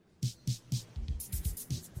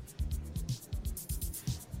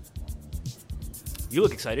You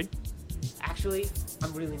look excited. Actually,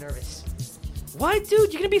 I'm really nervous. What,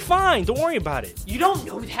 dude? You're gonna be fine. Don't worry about it. You don't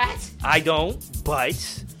know that? I don't, but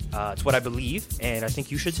it's what I believe, and I think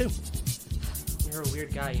you should too. You're a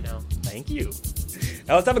weird guy, you know. Thank you.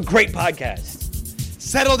 Now let's have a great podcast.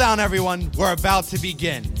 Settle down, everyone. We're about to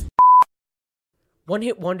begin.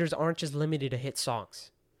 One-hit wonders aren't just limited to hit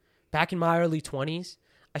songs. Back in my early 20s,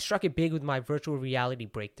 I struck it big with my virtual reality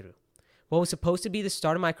breakthrough. What was supposed to be the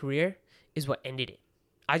start of my career is what ended it.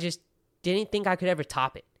 I just didn't think I could ever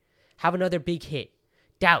top it. Have another big hit.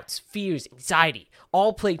 Doubts, fears, anxiety,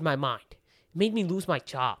 all plagued my mind. It made me lose my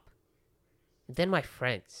job. And then my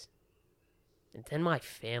friends. And then my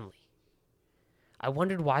family. I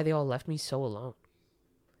wondered why they all left me so alone.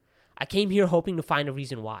 I came here hoping to find a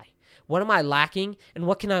reason why. What am I lacking, and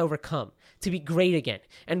what can I overcome to be great again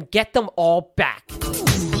and get them all back? I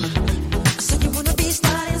said you wanna be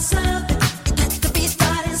starting something. You got to be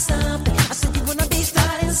starting something. I said you wanna be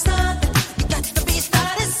starting something. You got to be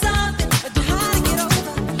starting something. Too hard to get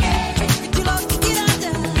over. You're too low to get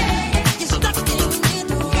under. You're stuck in the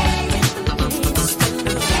middle. Too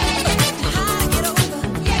hard to get over.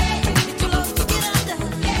 You're too low to get under.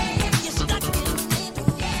 You're stuck in the middle.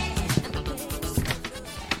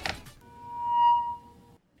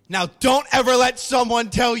 Now, don't ever let someone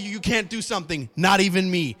tell you can't do something. Not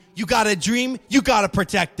even me. You got a dream, you got to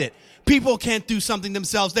protect it. People can't do something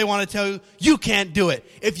themselves. They want to tell you, you can't do it.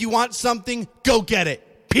 If you want something, go get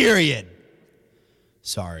it. Period.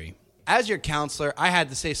 Sorry. As your counselor, I had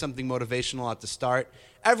to say something motivational at the start.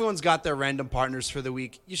 Everyone's got their random partners for the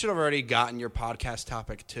week. You should have already gotten your podcast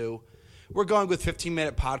topic too. We're going with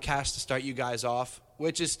 15-minute podcasts to start you guys off,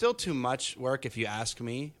 which is still too much work if you ask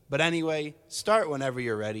me. But anyway, start whenever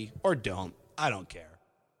you're ready, or don't. I don't care.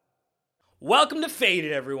 Welcome to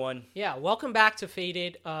Faded, everyone. Yeah, welcome back to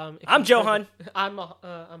Faded. I'm Johan. I'm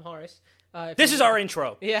Horace. This is our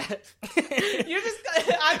intro. Yeah. You're just.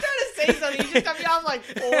 I'm trying to say something. You just cut me off like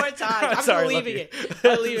 4 times. I'm sorry, leaving it.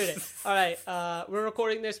 I'm leaving it. All right. We're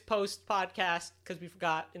recording this post podcast because we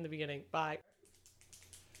forgot in the beginning. Bye.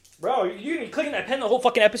 Bro, you clicking that pen the whole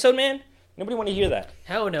fucking episode, man? Nobody want to hear that.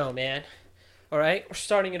 Hell no, man. All right, we're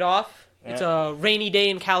starting it off. Yeah. It's a rainy day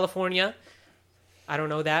in California. I don't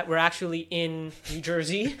know that. We're actually in New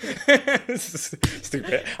Jersey.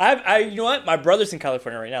 Stupid. You know what? My brother's in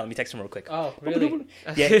California right now. Let me text him real quick. Oh, really?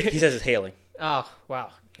 Yeah, he says it's hailing. Oh,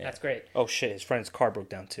 wow. Yeah. That's great. Oh, shit. His friend's car broke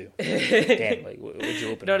down, too. Damn, like, what'd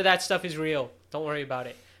you open? None of that stuff is real. Don't worry about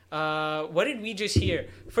it. What did we just hear?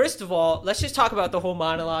 First of all, let's just talk about the whole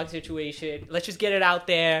monologue situation. Let's just get it out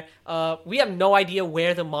there. We have no idea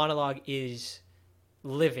where the monologue is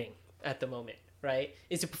living at the moment, right?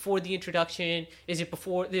 Is it before the introduction? Is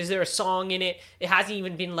there a song in it? It hasn't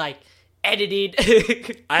even been, like, edited.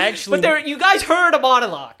 But you guys heard a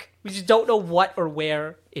monologue. We just don't know what or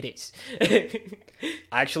where it is.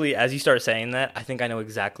 Actually, as you start saying that, I think I know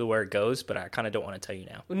exactly where it goes, but I kind of don't want to tell you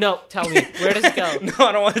now. No, tell me. Where does it go? No,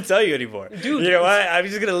 I don't want to tell you anymore. Dude. You know what? I'm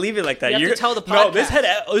just going to leave it like that. You have to tell the podcast.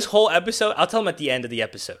 No, this whole episode, I'll tell them at the end of the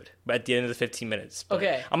episode, but at the end of the 15 minutes. But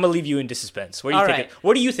okay. I'm going to leave you in suspense. Where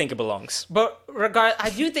do you think it belongs? But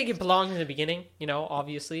I do think it belongs in the beginning,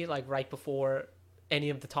 obviously, like right before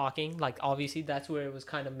any of the talking. Like, obviously, that's where it was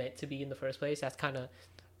kind of meant to be in the first place. That's kind of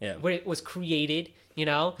where it was created,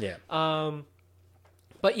 Yeah.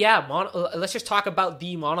 But yeah, let's just talk about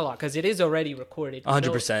the monologue because it is already recorded.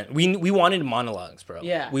 100%. We wanted monologues, bro.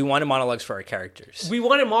 Yeah. We wanted monologues for our characters. We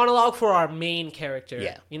wanted monologue for our main character.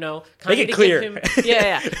 Yeah. Make it clear.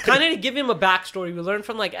 Kind of to give him a backstory. We learned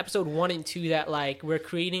from like episode 1 and 2 that like we're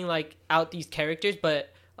creating like out these characters,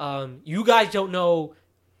 but you guys don't know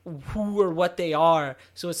who or what they are.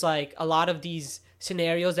 So it's like a lot of these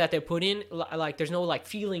scenarios that they're put in, like there's no like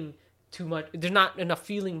feeling too much. There's not enough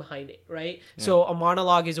feeling behind it, right? Yeah. So a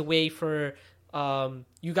monologue is a way for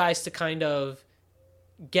you guys to kind of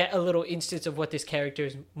get a little instance of what this character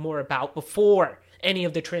is more about before any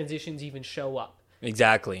of the transitions even show up.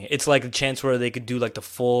 Exactly. It's like a chance where they could do like the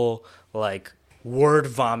full like word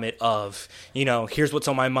vomit of, here's what's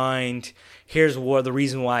on my mind. Here's the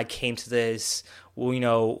reason why I came to this.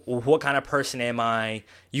 Well, what kind of person am I?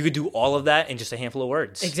 You could do all of that in just a handful of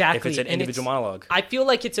words. Exactly. If it's an individual monologue. I feel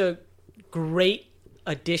like it's a great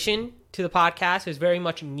addition to the podcast. It's very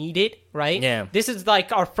much needed, right? Yeah. This is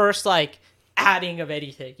like our first like adding of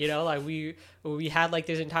anything, like we had like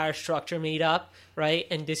this entire structure made up, right?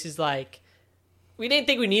 And this is like, we didn't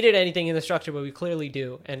think we needed anything in the structure, but we clearly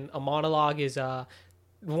do. And a monologue is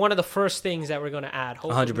one of the first things that we're going to add.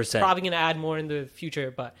 Hopefully, 100%. Probably going to add more in the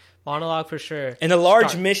future, but Monologue for sure. And the large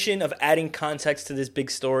Start. mission of adding context to this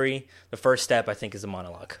big story, the first step, I think, is the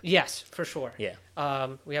monologue. Yes, for sure. Yeah.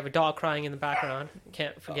 We have a dog crying in the background.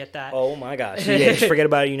 Can't forget that. Oh, my gosh. Yeah, just forget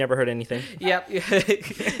about it. You never heard anything. Yep. He's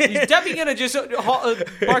definitely going to just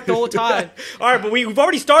bark the whole time. All right, but we've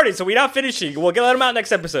already started, so we're not finishing. We'll let him out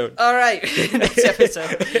next episode. All right. Next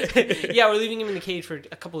episode. Yeah, we're leaving him in the cage for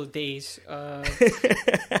a couple of days.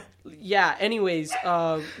 Yeah, anyways,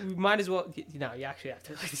 we might as well... No, you actually have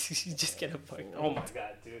to just get a point. Oh, my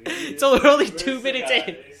God, dude. So we're only 2 minutes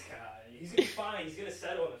in. He's going to be fine. He's going to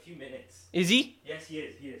settle in a few minutes. Is he? Yes, he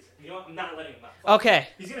is. He is. You know what? I'm not letting him out. Okay.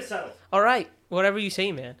 He's going to settle. All right. Whatever you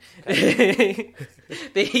say, man. They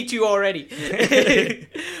hate you already.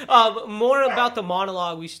 More about the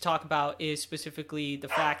monologue we should talk about is specifically the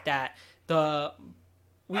fact that I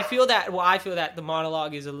feel that the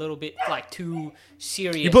monologue is a little bit like too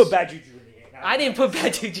serious. You put bad juju in the game. I didn't put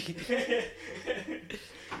bad juju. I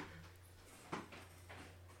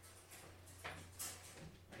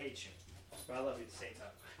hate you, but I love you at the same time.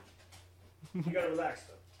 You gotta relax,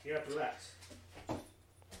 though. You have to relax.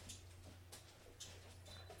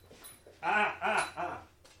 Ah.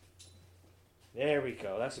 There we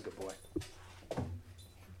go. That's a good boy.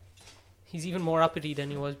 He's even more uppity than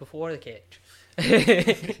he was before the cage.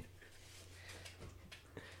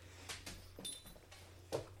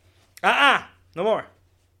 No more.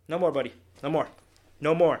 No more, buddy. No more.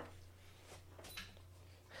 No more.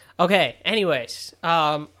 Okay, anyways,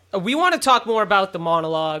 we want to talk more about the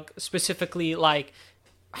monologue, specifically like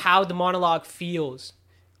how the monologue feels,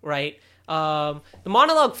 right? The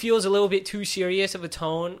monologue feels a little bit too serious of a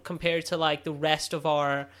tone compared to like the rest of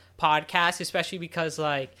our podcast, especially because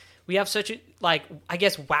like we have such like I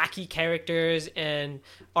guess wacky characters and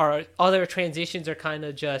our other transitions are kind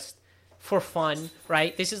of just for fun,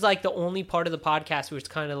 right? This is like the only part of the podcast where it's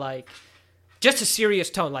kind of like just a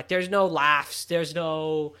serious tone. Like there's no laughs, there's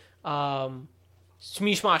no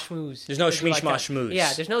Shmeeshmash schmooze. There's no shmeeshmash schmooze.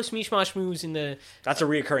 Yeah, there's no shmeeshmash schmooze in the... That's a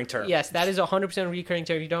reoccurring term. Yes, that is 100% recurring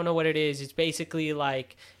term. If you don't know what it is, it's basically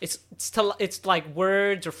like... It's like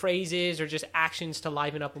words or phrases or just actions to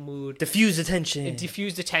liven up a mood. Diffuse attention. It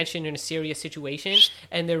diffused attention in a serious situation.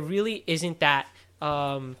 And there really isn't that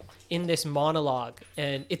in this monologue.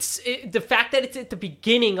 And the fact that it's at the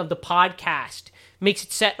beginning of the podcast makes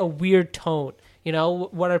it set a weird tone. You know,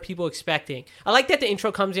 what are people expecting? I like that the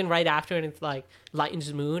intro comes in right after and it's like lightens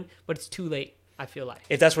the mood, but it's too late, I feel like.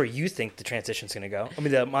 If that's where you think the transition's going to go. I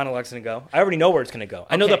mean, the monologue's going to go. I already know where it's going to go.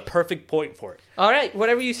 I know the perfect point for it. All right,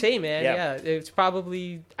 whatever you say, man. Yeah. It's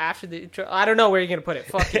probably after the intro. I don't know where you're going to put it.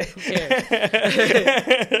 Fuck it. Who cares?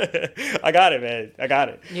 I got it, man. I got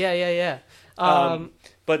it. Yeah.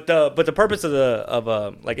 But the purpose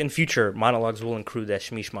of like in future monologues will include that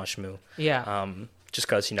shmeeshmash shmoo. Yeah. Just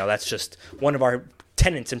because, that's just one of our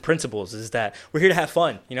tenets and principles is that we're here to have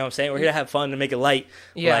fun. You know what I'm saying? We're here to have fun and make it light.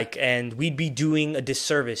 Yeah. And we'd be doing a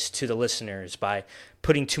disservice to the listeners by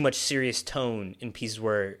putting too much serious tone in pieces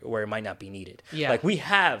where it might not be needed. Yeah. Like, we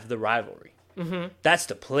have the rivalry. Mm-hmm. That's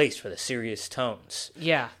the place for the serious tones.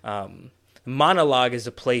 Yeah. Monologue is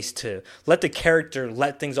a place to let the character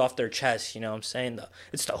let things off their chest. You know what I'm saying?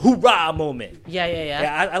 It's the hoorah moment.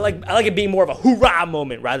 Yeah. I like it being more of a hoorah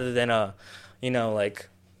moment rather than like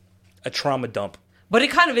a trauma dump. But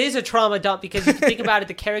it kind of is a trauma dump because if you think about it,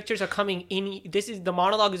 the characters are coming in. The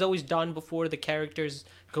monologue is always done before the characters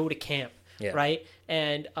go to camp, right?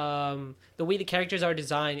 And the way the characters are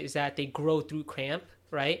designed is that they grow through camp,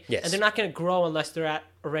 right? Yes. And they're not going to grow unless they're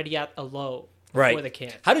already at a low right. before the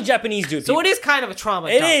camp. How do Japanese do it? So it is kind of a trauma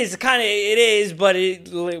It dump. is, but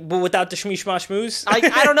without the shmeeshmash schmooze.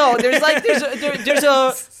 I don't know.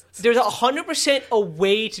 There's 100% a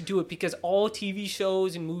way to do it because all TV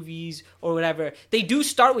shows and movies or whatever, they do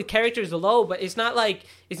start with characters low, but it's not like,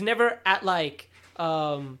 it's never at like,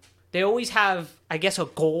 they always have, I guess, a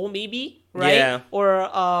goal maybe, right? Yeah. Or,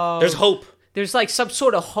 there's hope. There's like some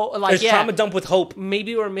sort of hope. Like, there's trauma dump with hope.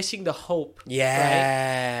 Maybe we're missing the hope.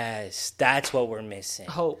 Yes. Right? That's what we're missing.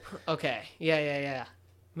 Hope. Okay. Yeah.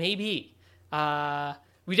 Maybe.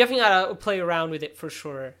 We definitely gotta play around with it for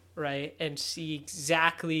sure. Right, and see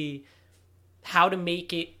exactly how to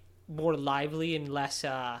make it more lively and less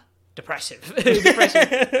depressive.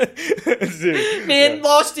 Man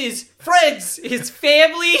lost his friends, his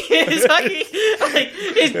family, his job.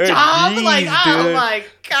 Jeez, like, oh dude. my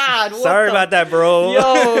god! Sorry about that, bro.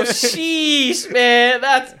 Yo, sheesh, man,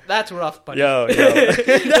 that's rough, buddy. Yo.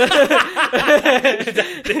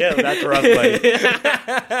 Damn, that's rough, buddy.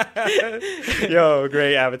 Yo,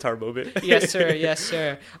 great Avatar moment. Yes,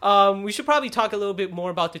 sir. We should probably talk a little bit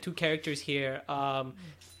more about the two characters here.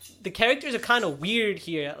 The characters are kind of weird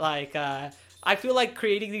here. Like, I feel like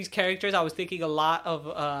creating these characters, I was thinking a lot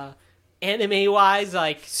of anime-wise,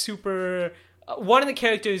 like super... one of the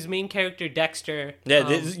characters, main character Dexter. Yeah,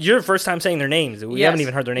 you're the first time saying their names. We haven't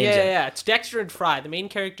even heard their names yet. Yeah, it's Dexter and Fry. The main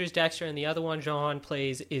character is Dexter, and the other one Johan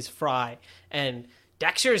plays is Fry. And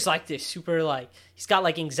Dexter is like this super, like, he's got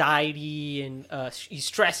like anxiety, and he's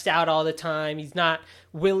stressed out all the time. He's not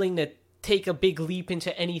willing to take a big leap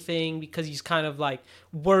into anything because he's kind of like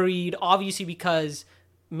worried, obviously because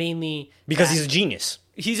he's a genius.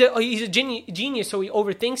 He's a genius, so he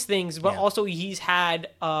overthinks things, but also he's had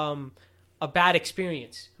a bad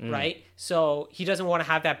experience, right? So he doesn't want to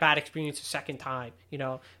have that bad experience a second time, you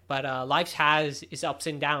know. But life has its ups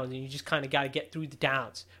and downs, and you just kind of got to get through the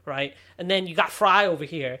downs, right? And then you got Fry over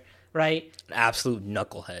here, right? An absolute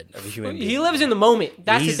knucklehead of a human being. He lives in the moment.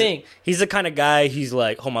 That's the thing. He's the kind of guy. He's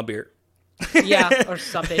like, hold my beer. Yeah, or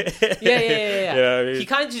something. Yeah. Yeah, he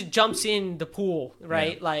kind of just jumps in the pool,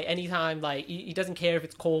 right? Yeah. Like anytime, like he doesn't care if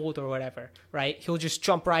it's cold or whatever, right? He'll just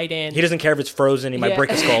jump right in. He doesn't care if it's frozen. He might break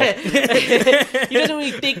his skull. He doesn't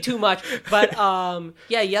really think too much, but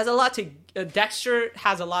he has a lot to. Dexter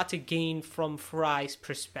has a lot to gain from Fry's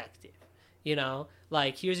perspective. You know,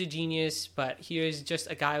 like here's a genius, but here's just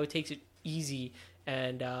a guy who takes it easy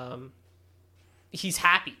and. He's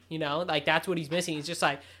happy, you know, like that's what he's missing. It's just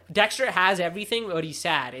like Dexter has everything, but he's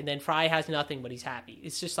sad, and then Fry has nothing, but he's happy.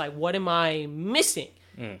 It's just like, what am I missing?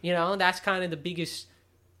 You know, that's kind of the biggest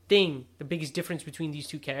thing, the biggest difference between these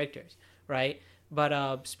two characters, right?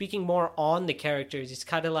 But speaking more on the characters, it's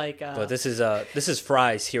kind of like. But this is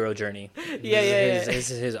Fry's hero journey. This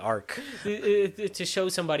is his arc to show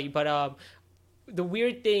somebody, but. The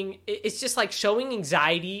weird thing, it's just like showing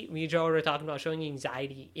anxiety. Me and Joe were talking about showing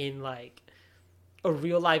anxiety in like. A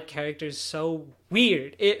real life character is so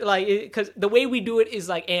weird. Because the way we do it is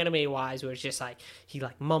like anime wise, where it's just like he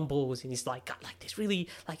like mumbles and he's like got like this really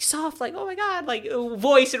like soft like oh my god like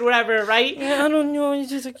voice and whatever, right? Yeah, I don't know.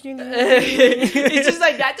 It's just like it's just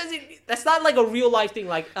like that's not like a real life thing.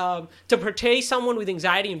 Like to portray someone with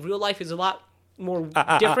anxiety in real life is a lot more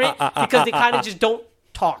different because they kind of just don't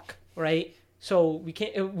talk, right? So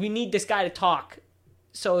we need this guy to talk.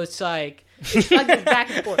 So it's like this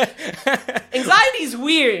back and forth. Anxiety is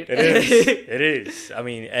weird. It is. It is. I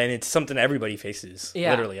mean, and it's something everybody faces. Yeah.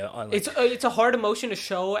 Literally. It's a hard emotion to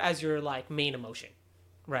show as your like main emotion,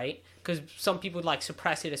 right? Because some people like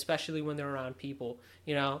suppress it, especially when they're around people,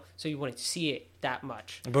 you know. So you wouldn't see it that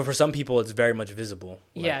much. But for some people, it's very much visible.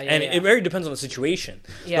 And it very depends on the situation.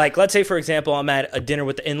 Yeah. Like, let's say, for example, I'm at a dinner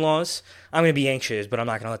with the in-laws. I'm going to be anxious, but I'm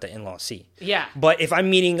not going to let the in-laws see. Yeah. But if I'm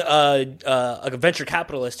meeting a venture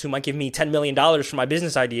capitalist who might give me $10 million for my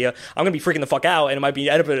business idea, I'm going to be freaking the fuck out, and it might be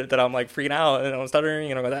edited that I'm like freaking out and I'm stuttering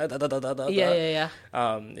and I'm going Yeah.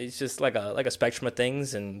 It's just like a spectrum of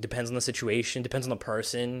things, and depends on the situation, depends on the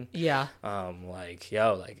person. Yeah.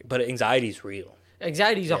 But anxiety is real.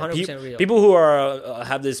 Anxiety is 100% real. People who are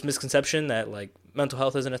have this misconception that like mental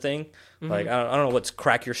health isn't a thing. Like I don't know what's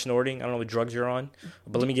crack you're snorting. I don't know what drugs you're on.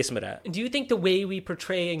 But let me get some of that. Do you think the way we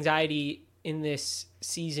portray anxiety in this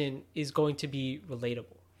season is going to be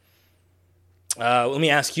relatable? Let me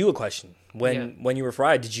ask you a question. When you were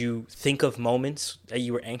Fry, did you think of moments that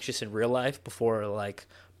you were anxious in real life before like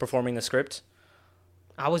performing the script?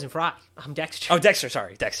 I wasn't Fry. I'm Dexter. Oh, Dexter.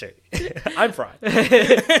 Sorry, Dexter. I'm Fry.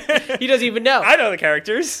 He doesn't even know. I know the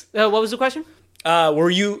characters. What was the question? Were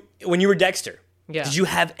you when you were Dexter? Yeah. Did you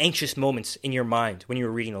have anxious moments in your mind when you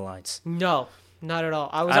were reading the lines? No, not at all.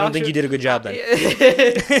 I don't think you did a good job then.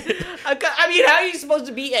 I mean, how are you supposed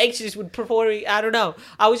to be anxious when performing? I don't know.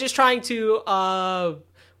 I was just trying to,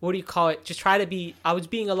 what do you call it? Just try to be, I was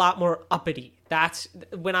being a lot more uppity. That's,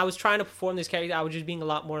 when I was trying to perform this character, I was just being a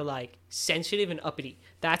lot more like sensitive and uppity.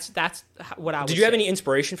 That's what I was. Did you have any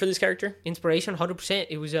inspiration for this character? Inspiration, 100%.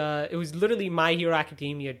 It was literally My Hero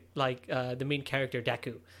Academia, like the main character,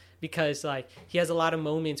 Deku. Because like he has a lot of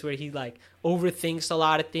moments where he like overthinks a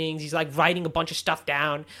lot of things. He's like writing a bunch of stuff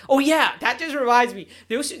down. Oh yeah, that just reminds me.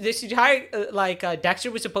 This entire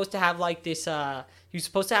Dexter was supposed to have like this. He was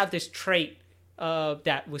supposed to have this trait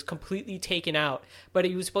that was completely taken out. But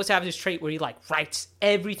he was supposed to have this trait where he like writes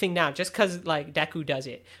everything down, just because like Deku does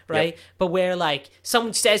it, right? Yep. But where like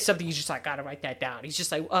someone says something, he's just like gotta write that down. He's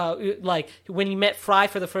just like when he met Fry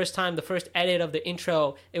for the first time, the first edit of the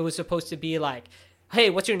intro, it was supposed to be like, hey,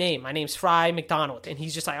 what's your name? My name's Fry McDonald. And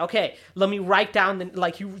he's just like, okay, let me write down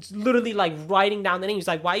like he was literally like writing down the name. He's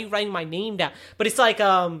like, why are you writing my name down? But it's like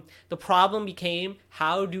the problem became,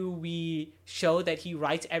 how do we show that he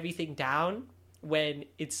writes everything down when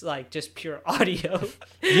it's like just pure audio?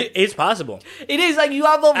 It's possible. It is like you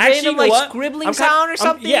have a random like scribbling sound or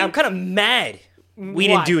something. I'm kind of mad we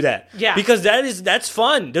didn't do that. Yeah. Because that's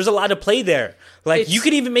fun. There's a lot of play there. Like, you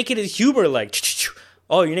could even make it as humor, like,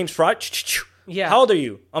 oh, your name's Fry? Yeah. How old are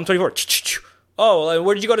you? I'm 24. Oh,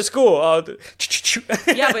 where did you go to school?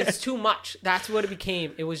 Yeah, but it's too much. That's what it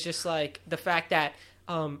became. It was just like the fact that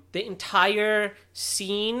the entire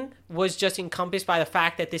scene was just encompassed by the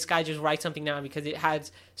fact that this guy just writes something down because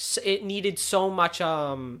it needed so much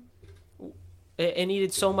it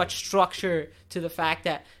needed so much structure to the fact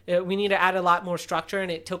that we need to add a lot more structure, and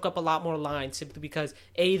it took up a lot more lines simply because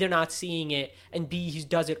A, they're not seeing it, and B, he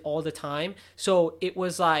does it all the time. So it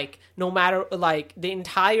was like, no matter, like, the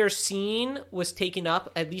entire scene was taken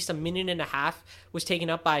up, at least a minute and a half was taken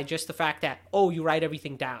up by just the fact that, oh, you write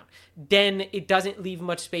everything down. Then it doesn't leave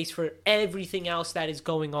much space for everything else that is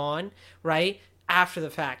going on, right? After the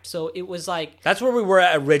fact. So it was like, that's where we were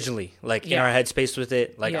at originally, like, in Yeah. our headspace with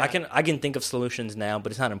it. Like, Yeah. I can think of solutions now,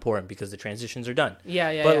 but it's not important because the transitions are done.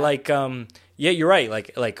 Yeah, But yeah. like, yeah, you're right.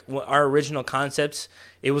 Like our original concepts,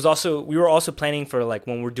 we were also planning for, like,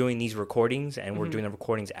 when we're doing these recordings and we're doing the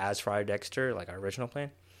recordings as Fry Dexter, like our original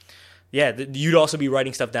plan. Yeah, you'd also be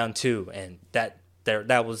writing stuff down too, and that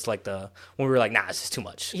was like when we were like, nah, this is too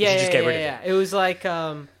much. We should just get rid of it. It was like,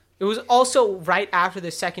 it was also right after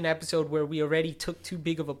the second episode where we already took too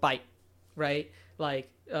big of a bite, right?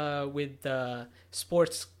 Like with the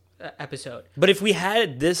sports episode. But if we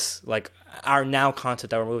had this, like, our now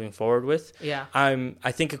concept that we're moving forward with, Yeah.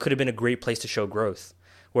 I think it could have been a great place to show growth,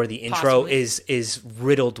 where the intro Possibly. is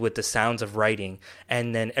riddled with the sounds of writing,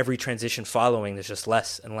 and then every transition following, there's just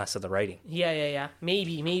less and less of the writing. Yeah.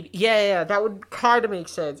 Maybe. Yeah. That would kind of make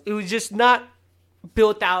sense. It was just not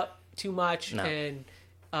built out too much, No. and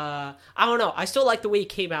I don't know. I still like the way it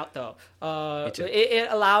came out, though. Me too. It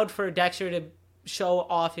allowed for Dexter to show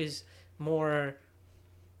off his more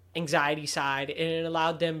anxiety side, and it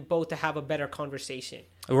allowed them both to have a better conversation.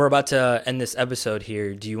 We're about to end this episode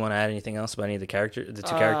here. Do you want to add anything else about any of the characters?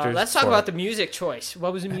 Let's talk about the music choice.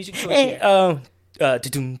 What was the music choice here? Yeah,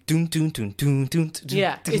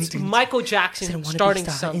 it's Michael Jackson starting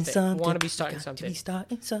something. Want to be starting something.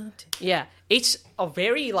 Yeah, it's a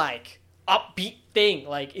very, like, upbeat thing.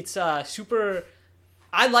 Like, it's super.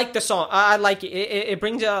 I like the song. I like it. It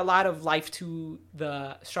brings a lot of life to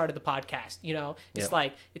the start of the podcast. You know, it's Yep.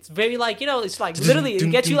 like, it's very, like, you know, it's like literally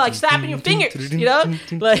it gets you like snapping your fingers. You know,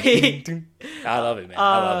 like. I love it, man.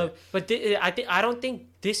 I love it. But I don't think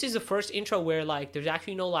this is the first intro where, like, there's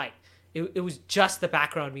actually no, like, it was just the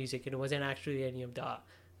background music and it wasn't actually any of the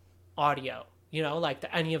audio. You know, like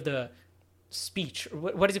any of the speech.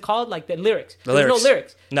 What is it called? Like the lyrics. The There's lyrics. no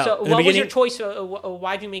lyrics. No. So In the what was your beginning- choice?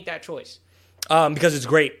 Why'd you make that choice? Because it's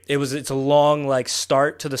great. It's a long, like,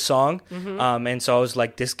 start to the song, and so I was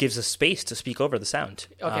like, this gives us space to speak over the sound.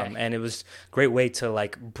 Okay. And it was a great way to,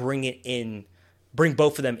 like, bring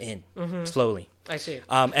both of them in slowly. I see.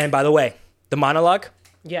 And by the way, the monologue,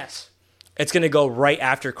 Yes. it's gonna go right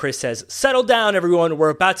after Chris says, "Settle down, everyone. We're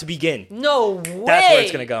about to begin." No way. That's where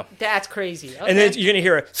it's gonna go. That's crazy. Okay. And then you're gonna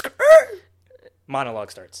hear a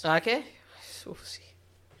monologue starts. Okay. So we'll see.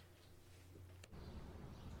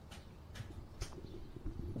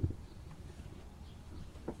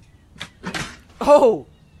 Oh,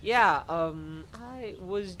 yeah. I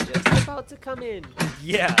was just about to come in.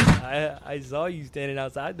 Yeah, I saw you standing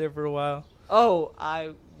outside there for a while. Oh,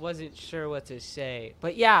 I wasn't sure what to say.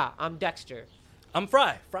 But yeah, I'm Dexter. I'm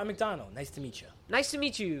Fry McDonald. Nice to meet you. Nice to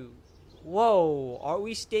meet you. Whoa, are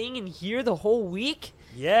we staying in here the whole week?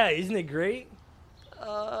 Yeah, isn't it great?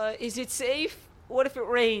 Is it safe? What if it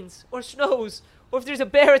rains or snows or if there's a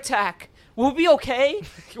bear attack? We'll be okay?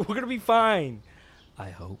 We're gonna be fine. I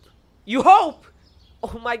hope. You hope?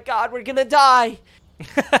 Oh my god, we're gonna die.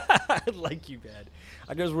 I like you, man.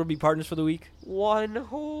 I guess we'll be partners for the week. One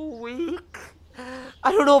whole week?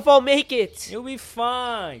 I don't know if I'll make it. You'll be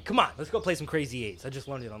fine. Come on, let's go play some Crazy Eights. I just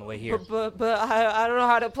learned it on the way here. But I don't know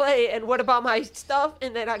how to play. And what about my stuff?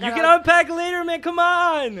 And then I got You can unpack later, man. Come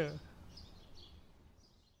on.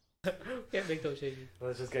 Can't make those changes.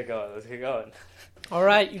 Let's just get going. Let's get going. All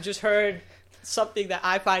right, you just heard something that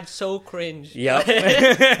I find so cringe. Yep.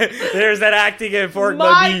 There's that acting and fork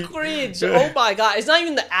My buggy. cringe. Oh my god. It's not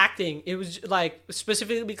even the acting. It was like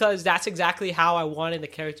specifically because that's exactly how I wanted the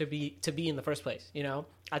character to be in the first place, you know?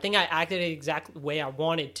 I think I acted the exact way I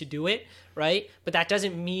wanted to do it, right? But that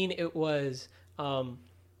doesn't mean it was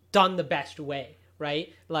done the best way,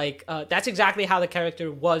 right? Like that's exactly how the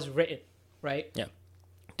character was written, right? Yeah.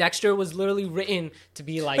 Dexter was literally written to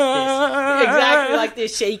be like this. Exactly like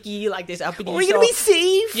this shaky, like this uppity. Are we gonna be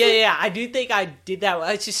safe? Yeah. I do think I did that.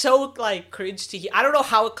 It's just so, like, cringe to hear. I don't know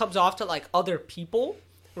how it comes off to, like, other people,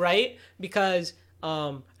 right? Because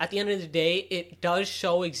at the end of the day, it does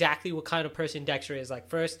show exactly what kind of person Dexter is. Like,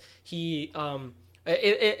 first,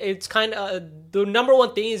 it's kind of the number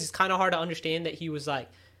one thing is it's kind of hard to understand that he was like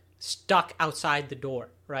stuck outside the door,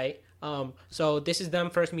 right? So this is them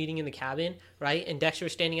first meeting in the cabin, right? And Dexter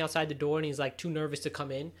is standing outside the door and he's like too nervous to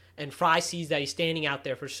come in. And Fry sees that he's standing out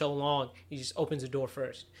there for so long, he just opens the door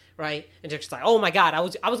first, right? And Dexter's like, "Oh my God, I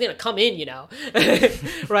was gonna come in, you know,"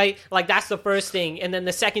 right? Like that's the first thing. And then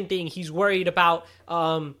the second thing, he's worried about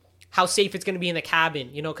how safe it's gonna be in the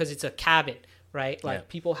cabin, you know, because it's a cabin, right? Like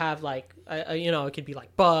people have like, you know, it could be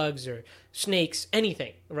like bugs or snakes,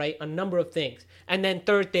 anything, right? A number of things. And then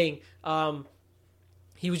third thing,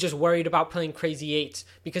 he was just worried about playing Crazy Eights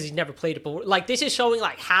because he's never played it before. Like, this is showing,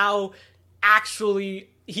 like, how actually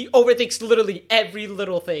he overthinks literally every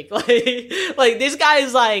little thing. Like this guy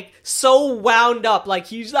is, like, so wound up. Like,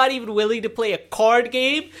 he's not even willing to play a card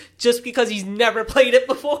game just because he's never played it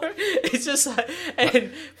before. It's just,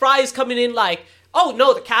 and Fry is coming in like, "Oh,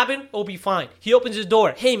 no, the cabin will be fine." He opens his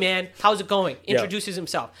door. "Hey, man, how's it going?" Introduces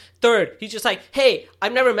himself. Third, he's just like, "Hey,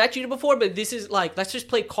 I've never met you before, but this is like, let's just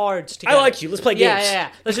play cards together. I like you. Let's play games."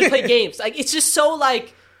 Yeah. Let's just play games. Like, it's just so,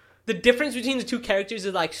 like, the difference between the two characters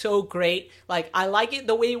is, like, so great. Like, I like it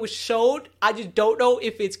the way it was showed. I just don't know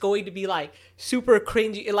if it's going to be, like, super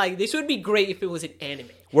cringy. Like, this would be great if it was an anime.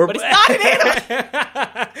 But it's not an anime.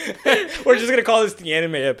 We're just gonna call this the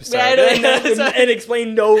anime episode and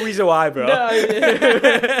explain no reason why, bro.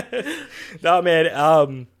 No,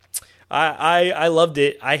 man. I loved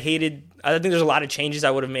it. I think there's a lot of changes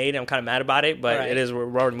I would have made. I'm kind of mad about it, but it is. We're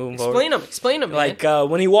already moving forward. Explain them. Man. Like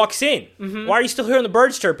when he walks in, why are you still hearing the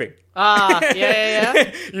birds chirping?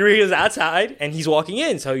 Yeah. You read he's outside and he's walking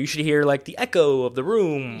in, so you should hear like the echo of the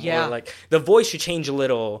room. Yeah. Or, like the voice should change a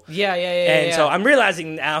little. Yeah. And so I'm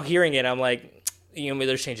realizing now, hearing it, I'm like, you know,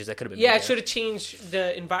 there's changes that could have been. Yeah, made it should have changed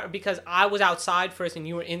the environment because I was outside first and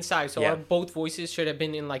you were inside, so our both voices should have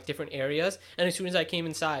been in like different areas. And as soon as I came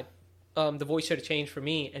inside, the voice should have changed for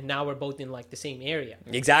me, and now we're both in like the same area.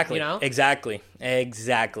 Exactly. You know? Exactly.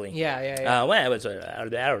 Yeah. Well,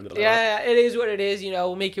 Yeah, it is what it is. You know,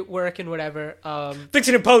 we'll make it work and whatever. Fix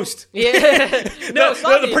it in post. Yeah. No, it's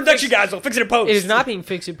not the production guys will fix it in post. It is not being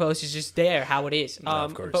fixed in post. It's just there, how it is.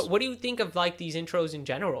 Of course. But what do you think of like these intros in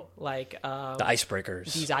general? Like the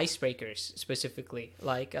icebreakers. These icebreakers specifically.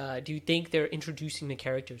 Like, do you think they're introducing the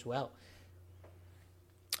characters well?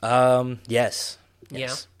 Yes.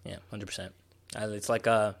 Yeah, 100%. It's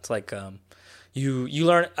like you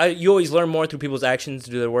learn. You always learn more through people's actions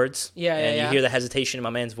through their words. Yeah. You hear the hesitation in my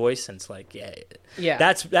man's voice, and it's like, yeah.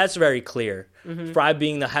 That's very clear. Fry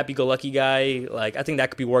being the happy-go-lucky guy, like I think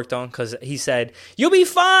that could be worked on because he said you'll be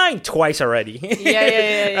fine twice already. Yeah.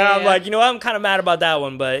 And I'm like, you know, I'm kind of mad about that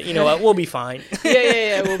one, but you know what, we'll be fine.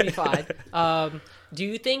 Yeah, we'll be fine. Do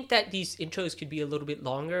you think that these intros could be a little bit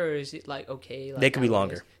longer, or is it like okay? Like, they could be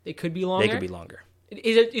longer. They could be longer. They could be longer.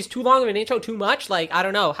 Is too long of an intro too much? Like, I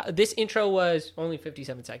don't know. This intro was only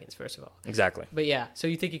 57 seconds, first of all. Exactly. But yeah, so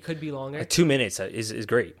you think it could be longer? 2 minutes is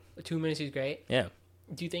great. 2 minutes is great? Yeah.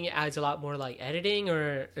 Do you think it adds a lot more, like, editing,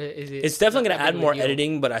 or is it... It's definitely going to add more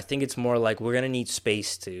editing, but I think it's more like we're going to need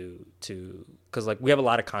space to because, like, we have a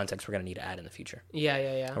lot of context we're going to need to add in the future. Yeah.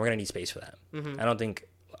 And we're going to need space for that. I don't think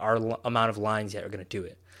our amount of lines yet are going to do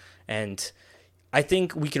it. And I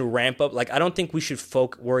think we can ramp up. Like, I don't think we should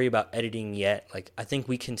worry about editing yet. Like, I think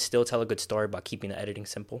we can still tell a good story by keeping the editing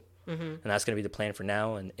simple. And that's going to be the plan for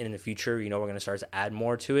now. And in the future, you know, we're going to start to add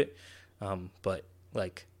more to it. But,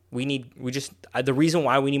 like... the reason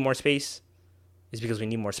why we need more space is because we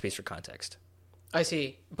need more space for context. I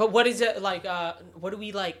see. But what is it like, what are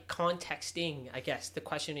we like contexting, I guess the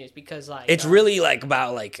question is, because like... It's really like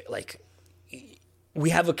about like we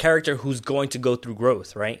have a character who's going to go through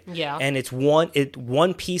growth, right? Yeah. And it's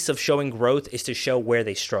one piece of showing growth is to show where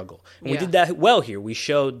they struggle. And we did that well here. We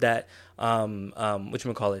showed that,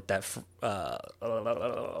 whatchamacallit, that,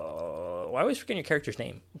 why always forgetting your character's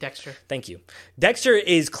name? Dexter. Thank you. Dexter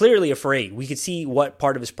is clearly afraid. We could see what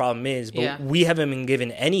part of his problem is, but we haven't been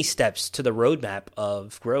given any steps to the roadmap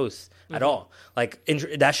of growth at all. Like,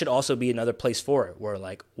 that should also be another place for it, where,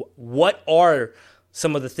 like, what are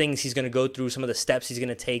some of the things he's going to go through, some of the steps he's going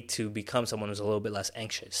to take to become someone who's a little bit less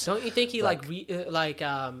anxious. Don't you think he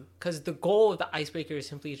because the goal of the icebreaker is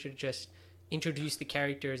simply to just introduce the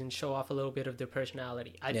characters and show off a little bit of their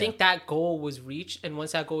personality. I think that goal was reached, and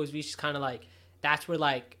once that goal was reached, it's kind of like that's where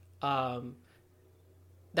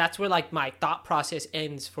my thought process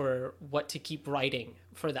ends for what to keep writing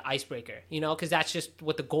for the icebreaker, you know, because that's just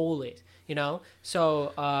what the goal is, you know.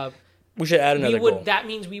 So We should add another goal. That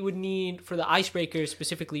means we would need, for the icebreakers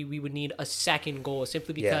specifically, we would need a second goal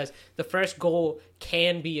simply because the first goal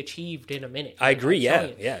can be achieved in a minute. I agree.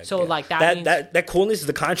 Yeah. So like that means, that coolness is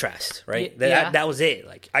the contrast, right? That was it.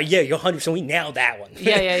 Like you're 100%. We nailed that one.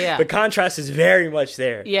 Yeah. The contrast is very much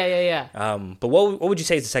there. Yeah. But what would you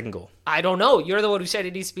say is the second goal? I don't know. You're the one who said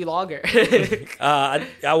it needs to be longer.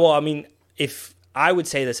 Well, I mean, if I would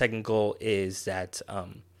say the second goal is that,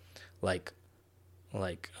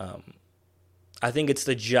 I think it's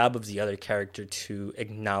the job of the other character to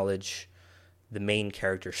acknowledge the main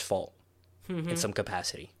character's fault in some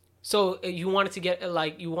capacity. So you want it to get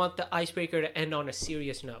you want the icebreaker to end on a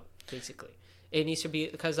serious note, basically. It needs to be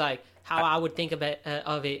because how I would think of it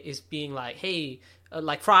is being like, hey,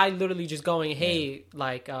 like Fry literally just going, hey,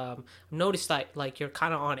 notice that you're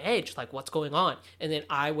kind of on edge, like what's going on, and then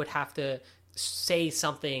I would have to say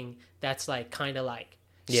something that's kind of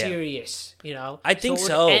serious, I think so. It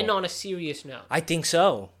so. would end on a serious note. I think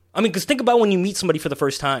so. I mean, because think about when you meet somebody for the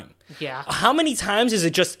first time. Yeah. How many times is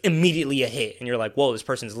it just immediately a hit and you're like, whoa, this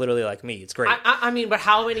person's literally like me. It's great. I mean, but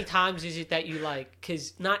how many times is it that you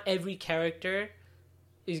because not every character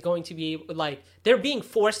is going to be they're being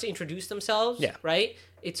forced to introduce themselves. Yeah. Right?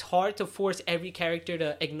 It's hard to force every character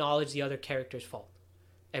to acknowledge the other character's fault.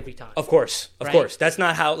 Every time. Of course. That's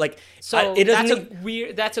not how So it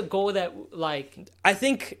doesn't that's a goal that I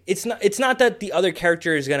think it's not that the other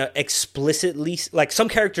character is gonna explicitly some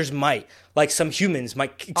characters might some humans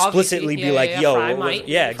might explicitly be yo Fry might.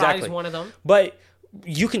 Exactly. Fry's one of them. But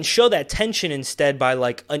you can show that tension instead by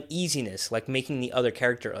uneasiness, making the other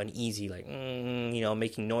character uneasy,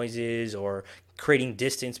 making noises or creating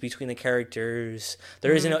distance between the characters.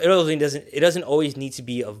 There isn't it doesn't always need to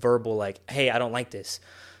be a verbal hey, I don't like this.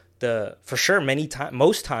 For sure,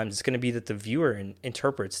 most times it's going to be that the viewer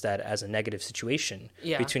interprets that as a negative situation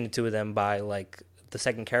between the two of them by the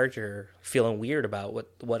second character feeling weird about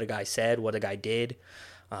what a guy said, what a guy did.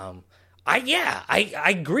 I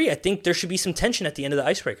agree. I think there should be some tension at the end of the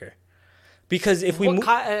icebreaker. Because if we don't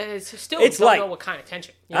know what kind of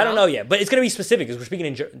tension. I don't know yet, but it's going to be specific because we're speaking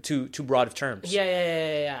in too broad of terms.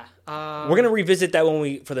 Yeah. We're going to revisit that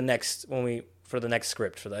for the next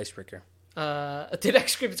script for the icebreaker. The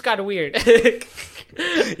next script is kind of weird.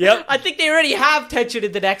 Yep. I think they already have tension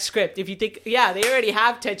in the next script. If you think, they already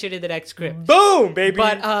have tension in the next script. Boom, baby.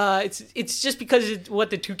 But it's just because it's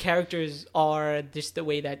what the two characters are, just the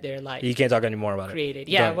way that they're You can't talk anymore about created.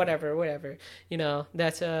 it. Yeah, Done. whatever.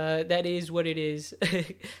 that is what it is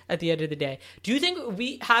at the end of the day. Do you think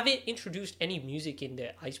we haven't introduced any music in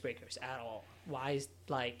the icebreakers at all? Why is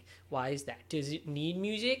that? Does it need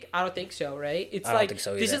music? I don't think so, right? I don't think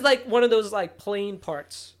so this either. is one of those plain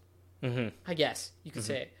parts. Mm-hmm. I guess you could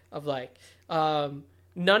say of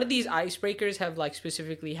none of these icebreakers have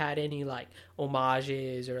specifically had any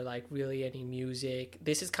homages or really any music.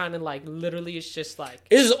 This is kind of literally it's just this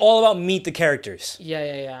is all about meet the characters.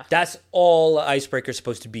 Yeah. That's all an icebreaker is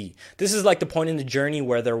supposed to be. This is the point in the journey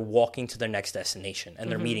where they're walking to their next destination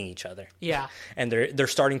and they're meeting each other. Yeah. And they're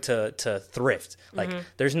starting to thrift.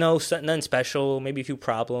 There's nothing special, maybe a few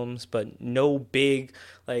problems, but no big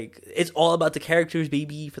it's all about the characters,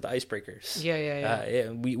 baby, for the icebreakers.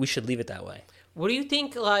 Yeah. We should leave it that way. What do you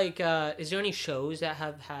think, is there any shows that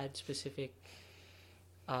have had specific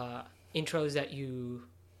intros that you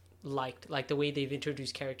liked, the way they've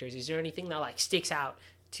introduced characters? Is there anything that, sticks out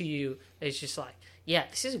to you that's just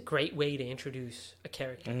this is a great way to introduce a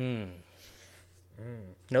character?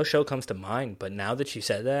 No show comes to mind, but now that you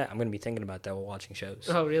said that, I'm going to be thinking about that while watching shows.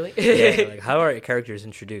 Oh, really? Yeah, how are characters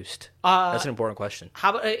introduced? That's an important question.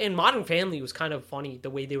 How about, in Modern Family was kind of funny, the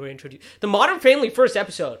way they were introduced. The Modern Family first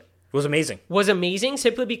episode was amazing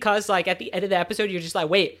simply because at the end of the episode you're just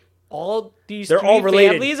wait, all these they're all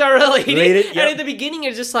related. Families are related. Yep. And at the beginning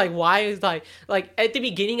it's just why is at the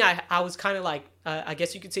beginning I was kind of I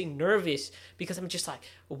guess you could say nervous because I'm just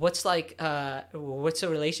what's the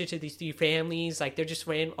relation to these three families? They're just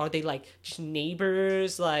random. Are they just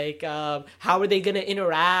neighbors? How are they gonna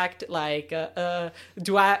interact? Do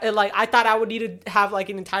I I thought I would need to have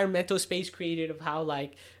an entire mental space created of how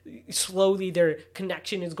slowly their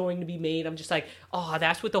connection is going to be made. I'm just oh,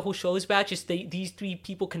 that's what the whole show is about, just these three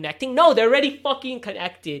people connecting. No, they're already fucking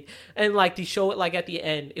connected. And they show it at the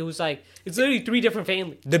end, it was it's literally three different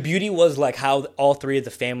families. The beauty was how all three of the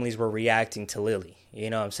families were reacting to Lily. You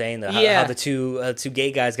know what I'm saying? How the two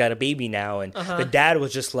gay guys got a baby now, and the dad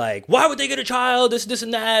was just why would they get a child? This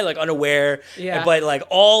and that, unaware. Yeah. But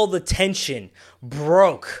all the tension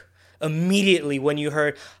broke immediately when you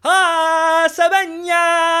heard Sabenya,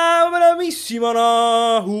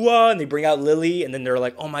 Simona, hua, and they bring out Lily, and then they're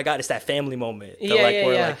like, oh my god, it's that family moment.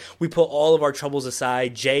 They're like, we put all of our troubles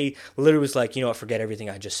aside. Jay literally was like, you know what, forget everything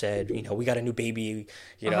I just said. You know, we got a new baby.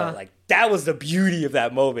 You know, like that was the beauty of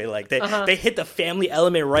that moment. Like they hit the family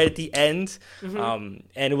element right at the end, and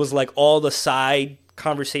it was like all the side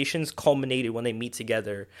conversations culminated when they meet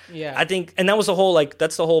together. Yeah, I think, and that was the whole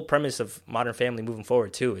that's the whole premise of Modern Family moving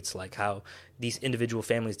forward too. It's like how these individual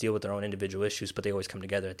families deal with their own individual issues, but they always come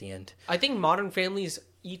together at the end. I think Modern Families,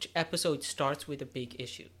 each episode starts with a big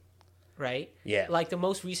issue, right? Yeah. Like the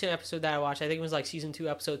most recent episode that I watched, I think it was like season 2,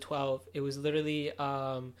 episode 12. It was literally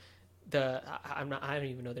I don't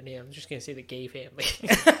even know their name. I'm just gonna say the gay family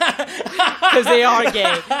because they are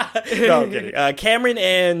gay. No, I'm kidding. Cameron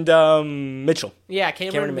and Mitchell. Yeah,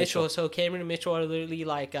 Cameron and Mitchell. So Cameron and Mitchell are literally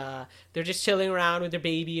like they're just chilling around with their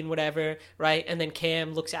baby and whatever, right? And then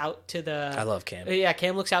Cam looks out to the. I love Cam. Yeah,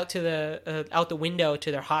 Cam looks out to the out the window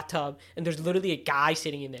to their hot tub, and there's literally a guy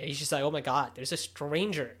sitting in there. He's just like, oh my god, there's a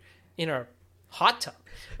stranger in our hot tub.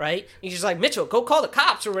 Right? He's just like, Mitchell, go call the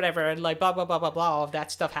cops or whatever, and like blah blah blah blah blah. All of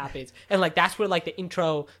that stuff happens, and like that's where like the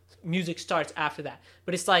intro music starts after that.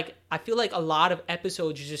 But it's like I feel like a lot of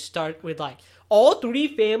episodes you just start with like all three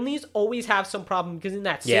families always have some problem because in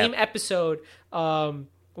that same episode, what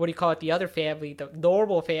do you call it? The other family, the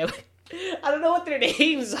normal family. I don't know what their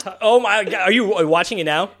names are. Oh my god, are you watching it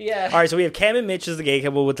now? Yeah. All right, so we have Cam and Mitch as the gay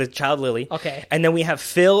couple with the child Lily. Okay. And then we have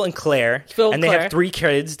Phil and Claire. Phil and and they Claire. have 3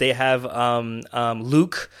 kids. They have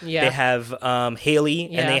Luke. Yeah. They have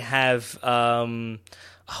Haley. Yeah. And they have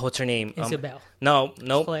what's her name? Isabel. No,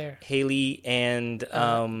 Claire. Haley and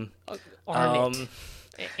Arnett.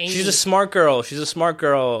 Amy. she's a smart girl.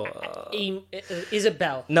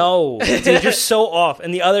 Isabel. No, dude, you're so off.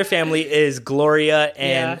 And the other family is Gloria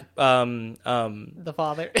and the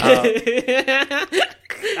father.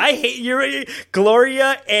 I hate you.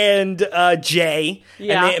 Gloria and Jay.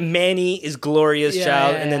 Yeah. And Manny is Gloria's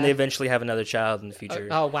child, yeah, and then yeah. they eventually have another child in the future.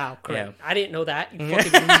 Oh wow, great! Yeah. I didn't know that. You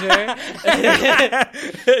fucking loser.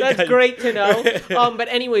 That's great to know. But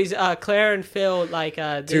anyways, Claire and Phil, like,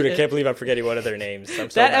 Dude, I can't believe I'm forgetting one of their names. I'm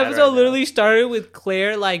so that mad episode right literally started with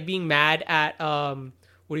Claire like being mad at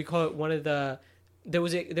what do you call it? One of the there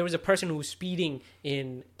was a person who was speeding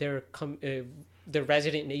in their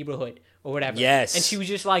resident neighborhood or whatever. Yes. And she was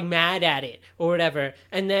just like mad at it or whatever.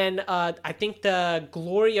 And then I think the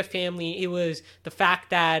Gloria family, it was the fact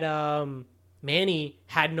that Manny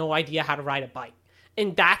had no idea how to ride a bike.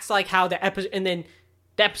 And that's like how the episode, and then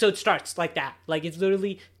the episode starts like that. Like it's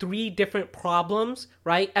literally 3 different problems,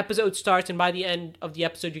 right? Episode starts, and by the end of the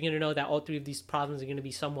episode, you're going to know that all 3 of these problems are going to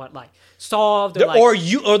be somewhat like solved.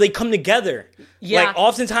 or they come together. Yeah. Like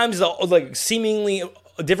oftentimes the seemingly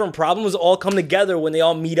different problems all come together when they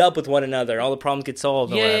all meet up with one another. All the problems get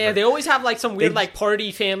solved. Yeah, they always have like some weird like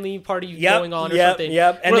family party going on or something.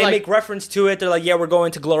 Yep, and Where, they like, make reference to it. They're like, yeah, we're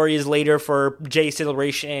going to Gloria's later for Jay's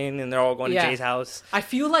celebration, and they're all going to Jay's house. I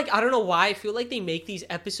feel like, I don't know why, I feel like they make these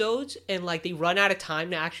episodes and like they run out of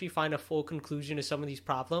time to actually find a full conclusion to some of these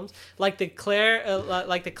problems. Like the Claire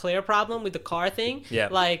problem with the car thing. Yeah.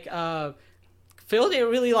 Like, Phil didn't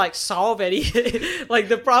really like solve any. Like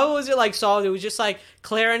the problem wasn't like solved. It was just like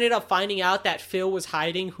Claire ended up finding out that Phil was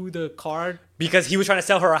hiding who the car, Because he was trying to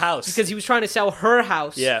sell her a house. because he was trying to sell her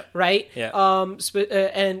house. Yeah. Right. Yeah.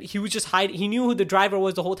 And he was just hiding. He knew who the driver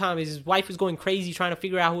was the whole time. His wife was going crazy trying to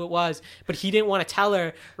figure out who it was, but he didn't want to tell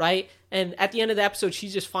her. Right. And at the end of the episode, she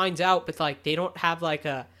just finds out, but like they don't have like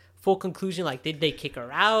a full conclusion. Like, did they kick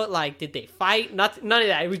her out? Like, did they fight? None of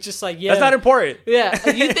that. It was just like, yeah, That's not important. Yeah.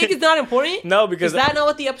 You think it's not important? No, because is that not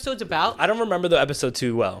what the episode's about? I don't remember the episode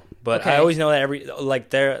too well, but Okay. I always know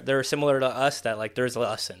that they're similar to us, that like there's a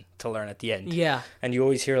lesson to learn at the end. Yeah. And you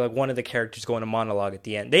always hear like one of the characters going to monologue at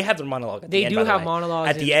the end. They have their monologue at They the end. do by the have way. monologues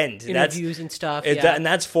at the and end. interviews and stuff. And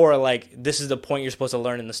that's for like, this is the point you're supposed to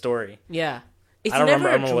learn in the story. Yeah. It's I don't never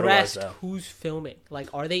remember what it was, addressed though. who's filming. Like,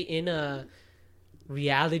 are they in a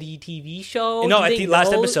reality TV show? No, Do at they the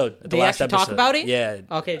last know- episode. They actually talk about it? Yeah.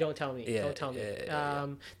 Okay, don't tell me. Yeah, Don't tell me. yeah.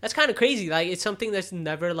 That's kind of crazy. Like, it's something that's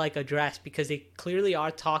never like addressed because they clearly are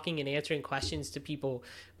talking and answering questions to people,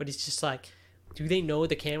 but it's just like, do they know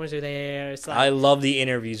the cameras are there? It's like I love the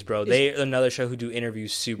interviews, bro. They another show who do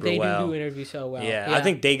interviews super they well. do interviews so well. Yeah, I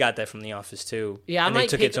think they got that from The Office too. Yeah, and they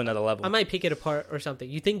took it to another level. I might pick it apart or something.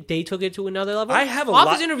 You think they took it to another level? I have a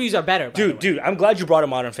Office lot- interviews are better, by the way. Dude, I'm glad you brought a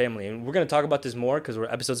Modern Family, and we're gonna talk about this more because our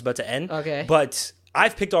episode's about to end. Okay. But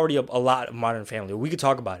I've picked already a lot of Modern Family. We could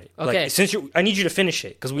talk about it. Okay. Like, since I need you to finish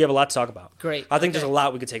it because we have a lot to talk about. Great. I think there's Okay. a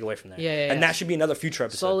lot we could take away from there. Yeah. And that should be another future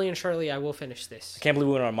episode. Slowly and surely, I will finish this. I can't believe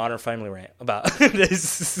we went on a Modern Family rant about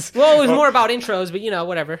this. Well, it was more about intros, but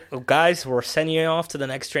whatever. Well, guys, we're sending you off to the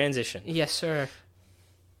next transition. Yes, sir.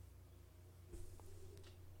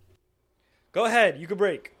 Go ahead. You could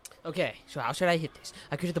break. Okay, so how should I hit this?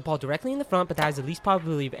 I could hit the ball directly in the front, but that has the least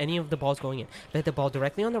probability of any of the balls going in. If I hit the ball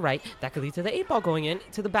directly on the right, that could lead to the 8 ball going in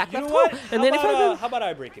to the back You left know what? hole. How And then how about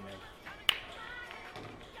I break it, man?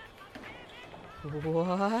 What?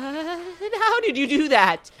 How did you do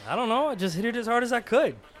that? I don't know. I just hit it as hard as I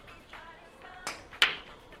could.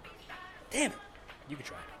 Damn it. You could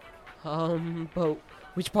try. But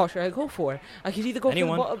which ball should I go for? I could either go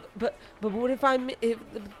Anyone. for the ball, but what if I'm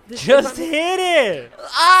Just hit it.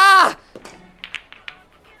 Ah!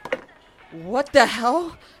 What the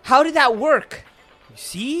hell? How did that work? You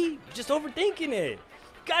see? You're just overthinking it. You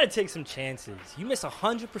gotta take some chances. You miss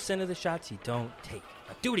 100% of the shots you don't take.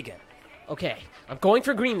 Now do it again. Okay, I'm going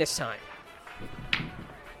for green this time.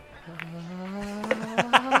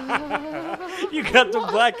 You got the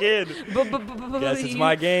black in. But Yes, it's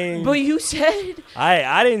my game. But you said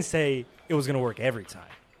I didn't say it was gonna work every time.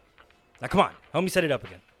 Now come on, help me set it up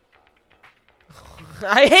again.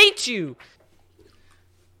 I hate you.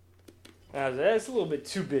 That's a little bit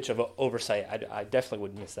too bitch of an oversight. I definitely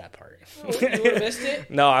would miss that part. You would have missed it?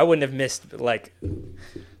 No, I wouldn't have missed like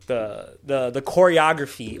the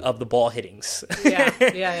choreography of the ball hittings. Yeah.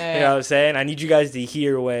 You know what I'm saying? I need you guys to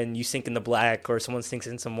hear when you sink in the black or someone sinks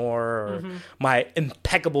in some more or my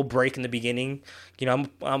impeccable break in the beginning. You know,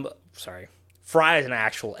 I'm sorry. Fry is an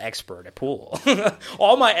actual expert at pool.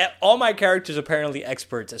 all my characters are apparently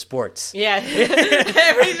experts at sports. Yeah.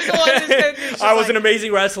 Every single one of his characters is just I was an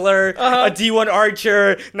amazing wrestler, a D1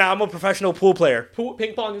 archer. Now I'm a professional pool player.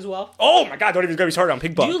 ping pong as well. Oh my god, don't even get me started on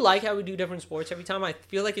ping pong. Do you like how we do different sports every time? I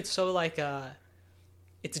feel like it's so like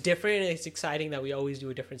it's different and it's exciting that we always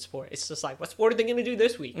do a different sport. It's just like, what sport are they going to do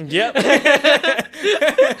this week? Yep.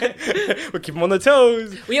 We'll keep them on the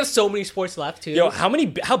toes. We have so many sports left too. Yo,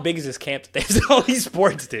 how big is this camp that they have all these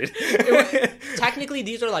sports, dude? Technically,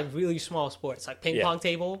 these are like really small sports, like ping Yeah. pong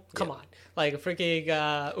table. Come on, like a freaking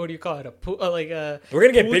what do you call it? A pool, We're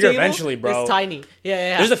gonna get pool bigger table? eventually, bro. It's tiny.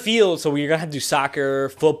 Yeah. There's a field, so we're gonna have to do soccer,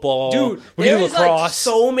 football. Dude, we're gonna do there's like lacrosse.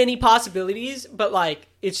 so many possibilities, but like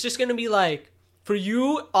it's just gonna be like for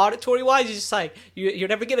you auditory wise, it's just like you're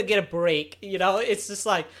never gonna get a break. You know, it's just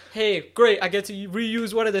like, hey, great, I get to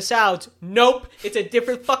reuse one of the sounds. Nope, it's a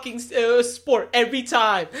different fucking sport every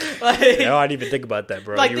time. Like, No, I didn't even think about that,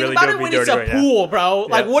 bro. like You think really about do it me when it's dirty a right now. pool, bro.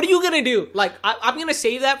 Like, Yeah. what are you gonna do? Like, I'm gonna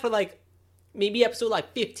save that for like maybe episode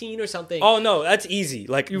like 15 or something. Oh no, that's easy.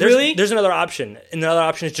 Like, really? There's another option. And the other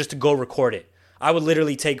option is just to go record it. I would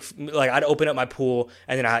literally I'd open up my pool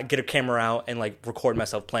and then I'd get a camera out and like record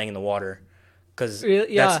myself playing in the water. Because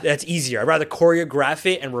Really? Yeah. that's easier. I'd rather choreograph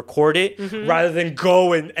it and record it rather than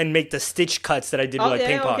go and make the stitch cuts that I did with like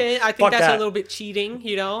ping pong. okay. I think Fuck that's that. a little bit cheating.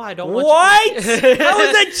 You know, I don't want What? How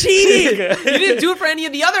is that cheating? You didn't do it for any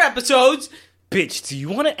of the other episodes. Bitch, do you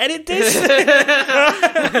want to edit this? Yo,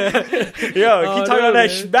 keep talking no, about that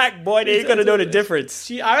man. back, boy. They ain't gonna know the difference.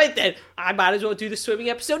 Gee, all right then. I might as well do the swimming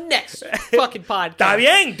episode next fucking podcast. Está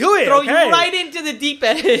bien, do it. Throw okay. you right into the deep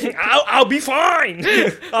end. I'll be fine.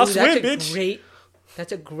 I'll Ooh, swim, bitch.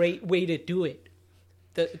 That's a great way to do it.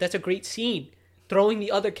 That's a great scene. Throwing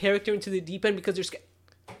the other character into the deep end because they're scared.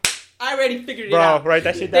 I already figured it Bro, out. write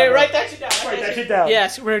that shit There, down. write that shit down. Write that shit down.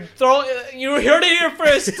 Yes, we're throwing. You heard it here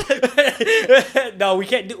first. No, we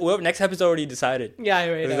can't do. Well, next episode already decided. Yeah, I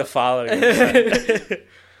read This is it. the following.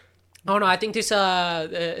 Oh no, I think this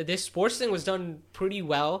sports thing was done pretty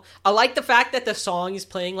well. I like the fact that the song is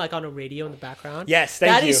playing like on a radio in the background. Yes,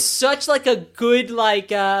 thank That you. is such like a good like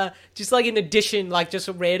just like an addition, like just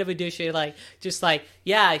a random addition, like just like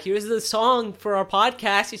yeah, here's the song for our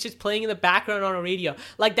podcast. It's just playing in the background on a radio.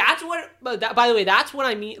 Like that's what. By the way, that's what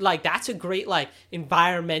I mean. Like that's a great like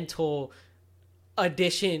environmental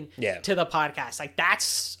addition to the podcast. Like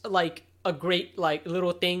that's like a great like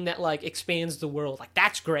little thing that like expands the world. Like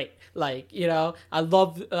that's great. Like, you know, I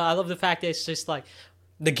love the fact that it's just like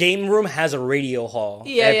The game room has a radio hall.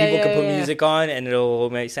 Yeah, that yeah, people yeah, can put yeah. music on and it'll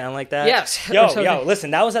make sound like that. Yes. Yo,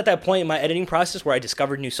 listen, that was at that point in my editing process where I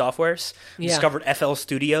discovered new softwares. Yeah. Discovered FL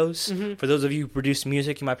Studios. For those of you who produce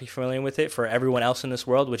music, you might be familiar with it. For everyone else in this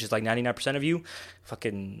world, which is like 99% of you,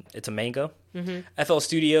 it's a mango. FL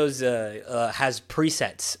Studios has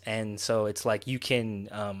presets, and so it's like you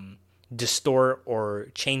can distort or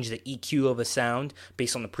change the EQ of a sound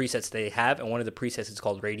based on the presets they have, and one of the presets is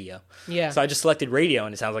called radio. Yeah. So I just selected radio,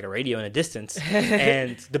 and it sounds like a radio in a distance.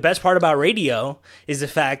 And the best part about radio is the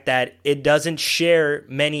fact that it doesn't share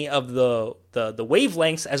many of the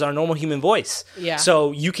wavelengths as our normal human voice. Yeah.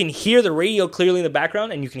 So you can hear the radio clearly in the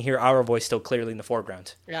background, and you can hear our voice still clearly in the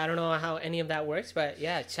foreground. Yeah, I don't know how any of that works, but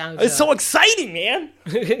yeah, it sounds. It's so exciting, man.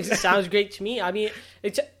 It sounds great to me. I mean,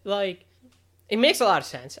 it's like it makes a lot of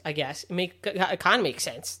sense. I guess it kind of makes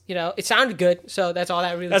sense. You know, it sounded good, so that's all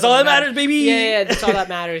that really. That's all that matters, baby. Yeah, that's all that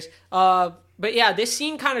matters. But yeah, this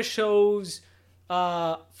scene kind of shows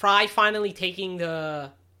Fry finally taking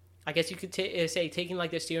the. I guess you could say taking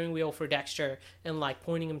like the steering wheel for Dexter and like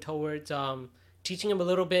pointing him towards, teaching him a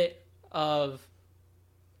little bit of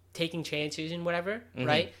taking chances and whatever,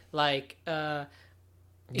 right? Like, do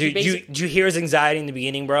you hear his anxiety in the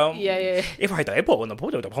beginning, bro? Yeah. I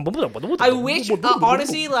I wish,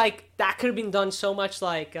 honestly, like that could have been done so much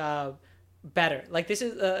like better. Like this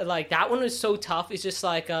is like that one was so tough. It's just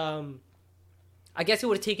like I guess it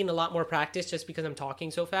would have taken a lot more practice just because I'm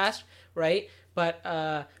talking so fast, right?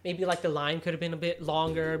 But maybe like the line could have been a bit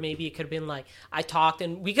longer. Maybe it could have been like I talked,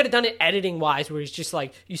 and we could have done it editing wise, where it's just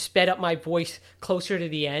like you sped up my voice closer to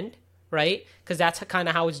the end, right? Because that's kind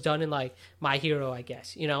of how it's done in like My Hero, I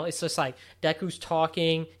guess. You know, it's just like Deku's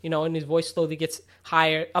talking, you know, and his voice slowly gets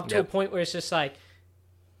higher up to a point where it's just like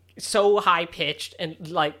so high pitched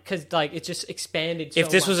and like because like it just expanded. If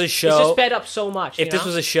this much. was a it's show, just sped up so much. If this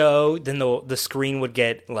was a show, then the screen would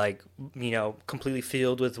get like, you know, completely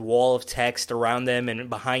filled with wall of text around them and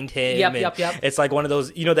behind him. Yep. It's like one of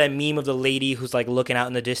those, you know, that meme of the lady who's like looking out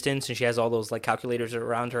in the distance and she has all those like calculators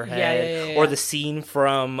around her head. Yeah. Or the scene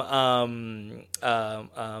from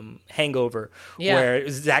Hangover where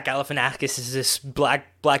Zach Galifianakis is this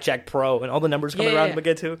blackjack pro and all the numbers coming around him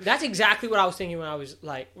again too. That's exactly what I was thinking when I was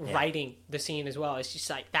like writing the scene as well. It's just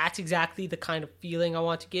like that's exactly the kind of feeling I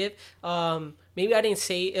want to give. Maybe I didn't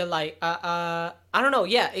say it like I don't know.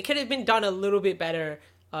 Yeah, it could have been done a little bit better,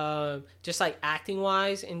 just like acting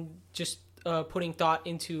wise and just putting thought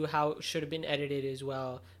into how it should have been edited as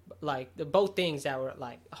well. Like both things that were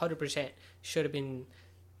like 100% should have been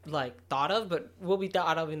like thought of, but will be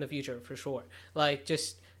thought of in the future for sure. Like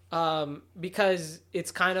just because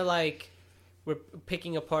it's kind of like we're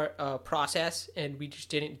picking apart a process and we just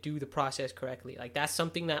didn't do the process correctly. Like that's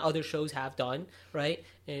something that other shows have done, right?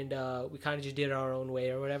 And we kind of just did it our own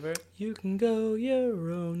way or whatever. You can go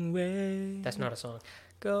your own way. That's not a song.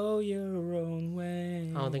 Go your own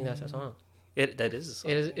way. I don't think that's a song. That is a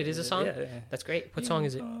song. It is a song? Yeah. That's great. What song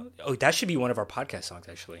is it? Oh, that should be one of our podcast songs,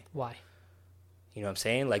 actually. Why? You know what I'm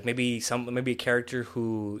saying? Like maybe a character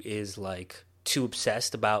who is like too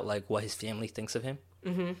obsessed about like what his family thinks of him.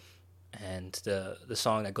 Mm-hmm. And the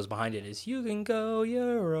song that goes behind it is "You Can Go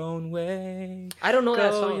Your Own Way." I don't know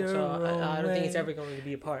that song, your so I own don't think it's way. ever going to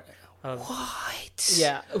be a part of. What?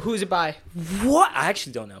 Yeah, who's it by? What? I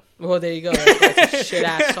actually don't know. Well, there you go. That's a shit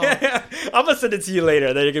ass song. I'm gonna send it to you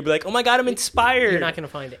later. Then you're gonna be like, "Oh my god, I'm inspired." You're not gonna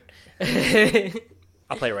find it.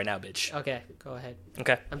 I'll play it right now, bitch. Okay, go ahead.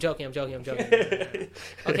 Okay. I'm joking. Okay.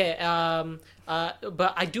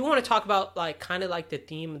 But I do want to talk about like kind of like the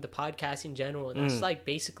theme of the podcast in general, and that's like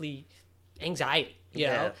basically anxiety. You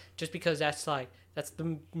know, just because that's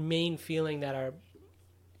the main feeling that our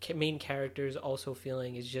main character is also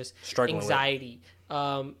feeling is just struggling anxiety.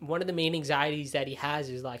 One of the main anxieties that he has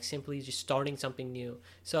is like simply just starting something new.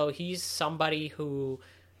 So he's somebody who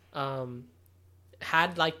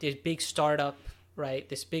had like this big startup, right?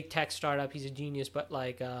 This big tech startup. He's a genius, but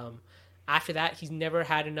like after that, he's never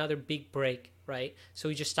had another big break, right? So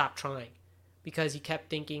he just stopped trying because he kept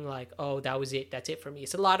thinking like, oh, that was it. That's it for me.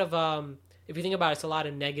 It's a lot of if you think about it, it's a lot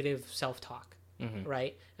of negative self-talk. Mm-hmm.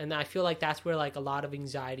 Right. And I feel like that's where like a lot of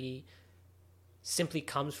anxiety simply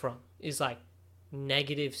comes from is like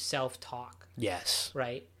negative self-talk. Yes.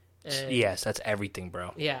 Right. And yes. That's everything,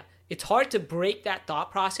 bro. Yeah. It's hard to break that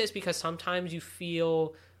thought process because sometimes you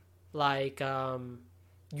feel like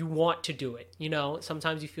you want to do it. You know,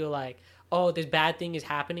 sometimes you feel like, oh, this bad thing is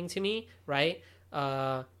happening to me. Right.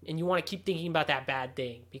 And you want to keep thinking about that bad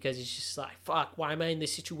thing because it's just like, fuck, why am I in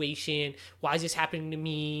this situation? Why is this happening to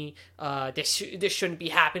me? This shouldn't be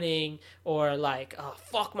happening. Or like, oh,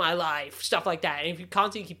 fuck my life, stuff like that. And if you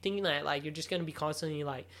constantly keep thinking that, like, you're just going to be constantly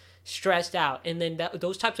like stressed out. And then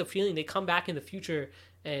those types of feelings, they come back in the future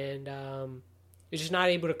and you're just not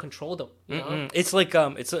able to control them. You know? It's like,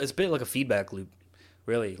 it's a bit like a feedback loop,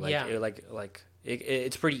 really. Like, yeah.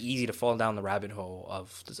 It's pretty easy to fall down the rabbit hole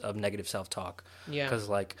of negative self-talk. Yeah. Because,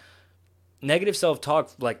 like, negative self-talk,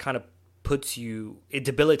 like, kind of it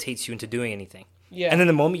debilitates you into doing anything. Yeah. And then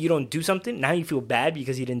the moment you don't do something, now you feel bad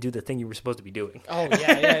because you didn't do the thing you were supposed to be doing. Oh,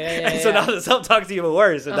 yeah. And so now the self-talk's even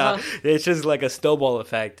worse. And now it's just like a snowball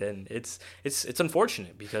effect. And it's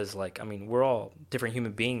unfortunate because, like, I mean, we're all different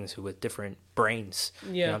human beings who with different brains.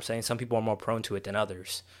 Yeah. You know what I'm saying? Some people are more prone to it than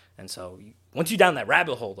others. And so once you're down that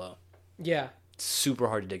rabbit hole, though, Yeah. it's super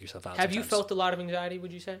hard to dig yourself out. Have you sometimes. felt a lot of anxiety,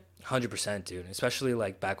 would you say? 100%, dude. Especially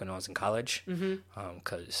like back when I was in college, Mm-hmm.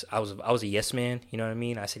 because I was a yes man. You know what I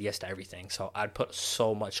mean? I said yes to everything, so I'd put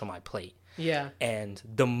so much on my plate. Yeah. And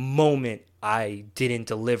the moment I didn't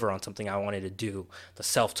deliver on something I wanted to do, the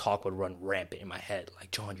self-talk would run rampant in my head.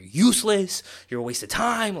 Like, John, you're useless. You're a waste of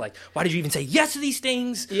time. Like, why did you even say yes to these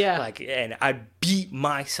things? Yeah. Like, and I'd beat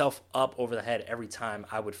myself up over the head every time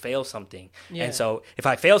I would fail something. Yeah. And so if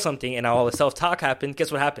I fail something and all the self-talk happened,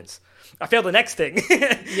 guess what happens? I fail the next thing. Yeah,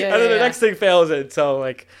 and then the yeah. next thing fails. And so,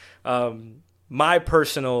 like, my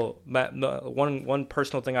personal one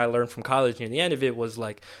personal thing I learned from college near the end of it was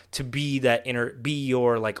like to be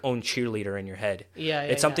your like own cheerleader in your head. Yeah,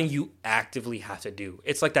 It's something you actively have to do.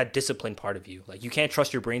 It's like that discipline part of you. Like you can't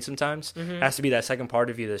trust your brain sometimes. It has to be that second part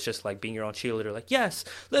of you that's just like being your own cheerleader. Like, yes,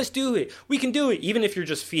 let's do it. We can do it. Even if you're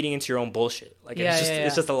just feeding into your own bullshit. Like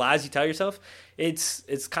it's just the lies you tell yourself.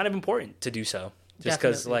 It's kind of important to do so. Just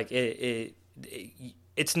because like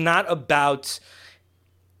it's not about.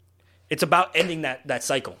 It's about ending that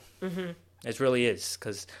cycle. It really is.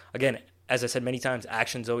 Because, again, as I said many times,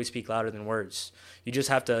 actions always speak louder than words. You just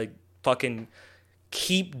have to fucking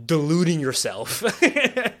keep deluding yourself,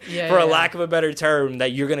 for a lack of a better term,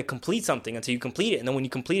 that you're going to complete something until you complete it. And then when you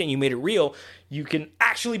complete it and you made it real, you can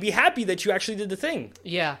actually be happy that you actually did the thing.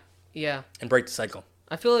 Yeah. And break the cycle.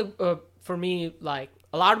 I feel like for me, like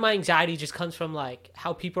a lot of my anxiety just comes from like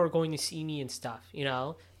how people are going to see me and stuff. You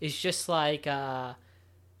know, it's just like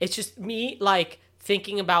it's just me like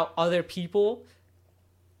thinking about other people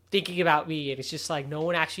thinking about me, and it's just like no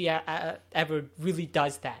one actually ever really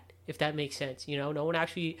does that. If that makes sense, you know, no one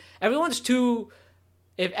actually.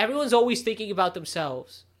 If everyone's always thinking about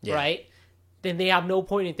themselves, right? Then they have no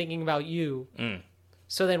point in thinking about you.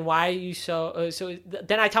 So then why are you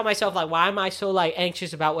then I tell myself, like, why am I so, like,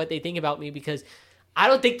 anxious about what they think about me? Because I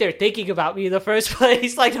don't think they're thinking about me in the first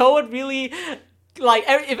place. Like, no one really, like,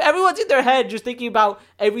 if everyone's in their head just thinking about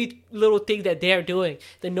every little thing that they're doing,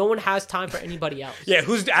 then no one has time for anybody else. Yeah,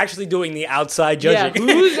 who's actually doing the outside judging?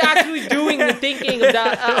 Yeah, who's actually doing the thinking of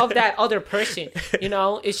that other person? You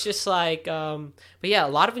know, it's just like, but yeah, a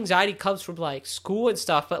lot of anxiety comes from, like, school and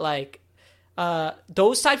stuff, but, like,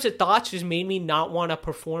 those types of thoughts just made me not want to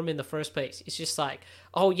perform in the first place. It's just like,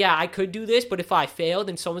 oh yeah, I could do this, but if I fail,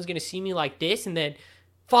 then someone's going to see me like this, and then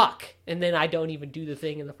fuck, and then I don't even do the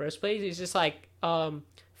thing in the first place. It's just like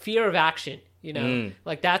fear of action, you know?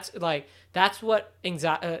 Like that's what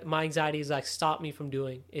my anxiety is like stopped me from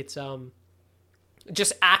doing. It's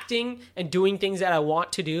just acting and doing things that I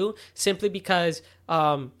want to do simply because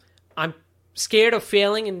I'm scared of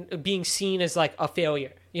failing and being seen as like a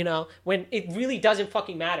failure. You know, when it really doesn't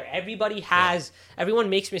fucking matter. Everyone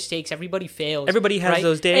makes mistakes. Everybody fails. Everybody has right?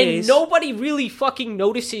 those days. And nobody really fucking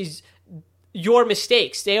notices your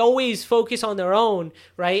mistakes. They always focus on their own,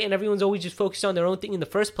 right? And everyone's always just focused on their own thing in the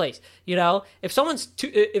first place. You know, if someone's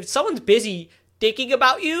busy thinking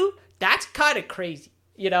about you, that's kind of crazy.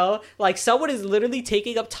 You know, like someone is literally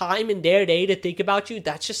taking up time in their day to think about you.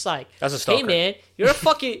 That's just like, that's a stalker. Hey man, you're a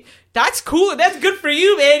fucking, that's cool. That's good for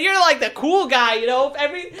you, man. You're like the cool guy, you know,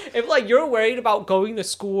 if like you're worried about going to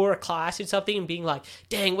school or class or something and being like,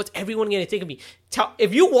 dang, what's everyone going to think of me?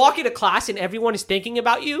 If you walk into class and everyone is thinking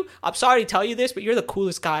about you, I'm sorry to tell you this, but you're the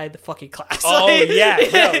coolest guy in the fucking class. Oh, like, yeah.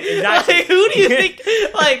 No, exactly. Like, who do you think,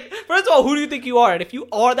 like, first of all, who do you think you are? And if you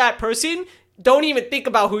are that person, don't even think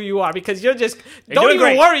about who you are because don't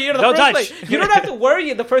even worry in the first place. You don't have to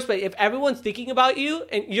worry in the first place. If everyone's thinking about you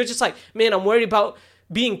and you're just like, man, I'm worried about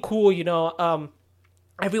being cool, you know,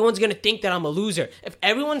 everyone's going to think that I'm a loser. If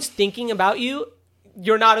everyone's thinking about you,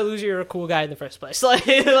 you're not a loser. You're a cool guy in the first place. Like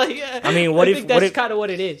I mean, that's kind of what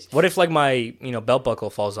it is. What if like my belt buckle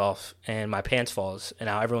falls off and my pants falls and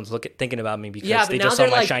now everyone's thinking about me because they just saw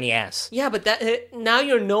my shiny ass? Yeah, but that now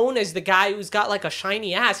you're known as the guy who's got like a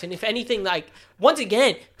shiny ass, and if anything, like once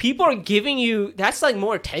again, people are giving you that's like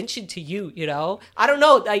more attention to you. You know, I don't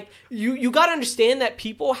know, like you got to understand that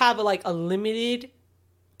people have like a limited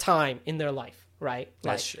time in their life. Right?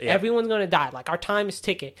 Like, everyone's going to die. Like, our time is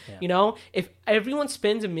ticking. Yeah. You know? If everyone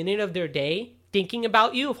spends a minute of their day thinking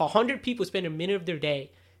about you, if 100 people spend a minute of their day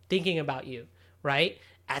thinking about you, right?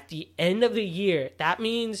 At the end of the year, that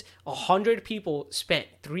means 100 people spent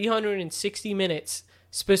 360 minutes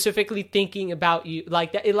specifically thinking about you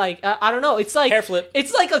like that. I don't know. It's like Hair flip.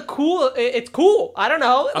 It's like it's cool. I don't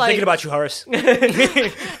know. I'm thinking about you, Horace.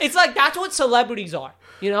 It's like that's what celebrities are.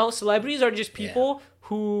 Celebrities are just people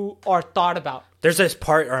who are thought about. There's this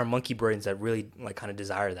part in our monkey brains that really like kind of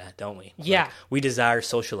desire that, don't we? Yeah. Like, we desire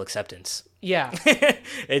social acceptance. Yeah.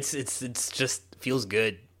 It's just feels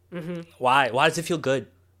good. Mm-hmm. Why does it feel good?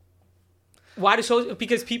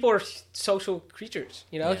 Because people are social creatures.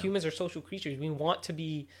 Humans are social creatures. We want to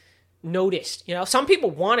be noticed. Some people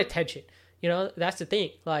want attention. That's the thing.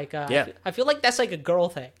 Like, I feel like that's like a girl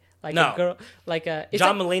thing. Like No. a girl, like a it's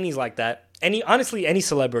John like, Mulaney's like that. Any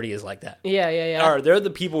celebrity is like that. Yeah. They're the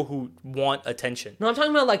people who want attention. No, I'm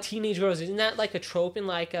talking about like teenage girls. Isn't that like a trope in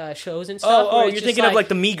like shows and stuff? Oh, where you're it's thinking just of like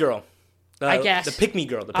the Me Girl. I guess the pick me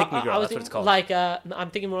girl. The pick me girl. I was That's what it's thinking, called. like I'm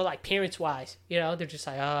thinking more like parents wise. They're just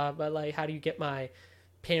like but like how do you get my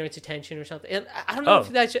parents' attention or something? And I don't know if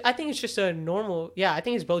that's. I think it's just a normal. Yeah, I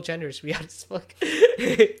think it's both genders. To be honest, fuck.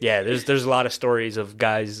 Yeah, there's a lot of stories of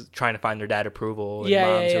guys trying to find their dad approval and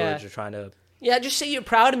moms who are just trying to just say you're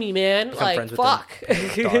proud of me, man. become Like friends with fuck.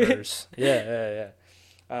 their daughters. Yeah.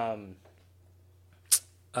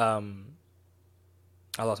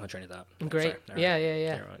 I lost my train of thought. Great. Sorry. Yeah.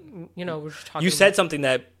 Never mind. We're just talking. You said something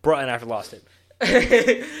that brought, and I've lost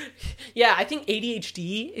it. Yeah, I think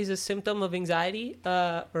ADHD is a symptom of anxiety,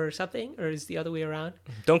 or something, or is the other way around?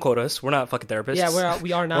 Don't quote us. We're not fucking therapists. Yeah,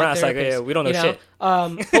 we are not. We're not therapists, we don't know shit.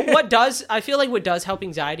 But I feel like what does help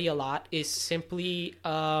anxiety a lot is simply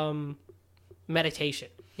meditation.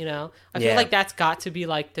 I feel like that's got to be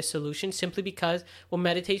like the solution, simply because what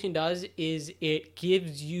meditation does is it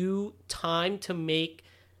gives you time to make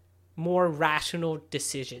more rational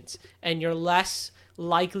decisions, and you're less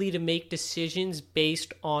likely to make decisions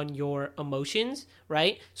based on your emotions,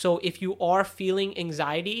 right? So if you are feeling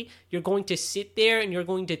anxiety, you're going to sit there and you're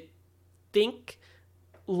going to think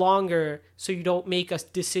longer so you don't make a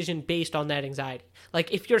decision based on that anxiety.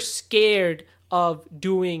 Like if you're scared of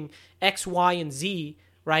doing X, Y, and Z,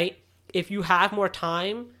 right? If you have more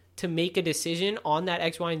time to make a decision on that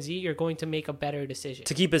X, Y, and Z, you're going to make a better decision.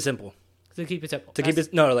 To keep it simple. To keep it simple. To keep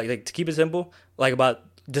it simple, like about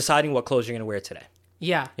deciding what clothes you're gonna wear today.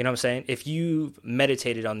 Yeah. You know what I'm saying? If you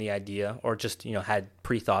meditated on the idea or just, had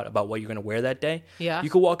pre-thought about what you're going to wear that day, you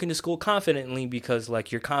could walk into school confidently because,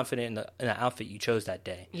 like, you're confident in the outfit you chose that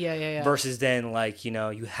day. Yeah. Versus then, like,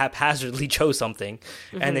 you haphazardly chose something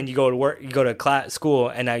and then you go to work, you go to school,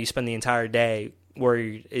 and now you spend the entire day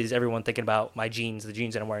worried, is everyone thinking about the jeans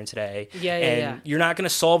that I'm wearing today? And you're not going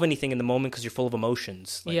to solve anything in the moment because you're full of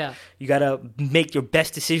emotions. Like, you got to make your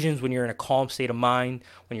best decisions when you're in a calm state of mind,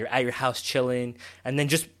 when you're at your house chilling, and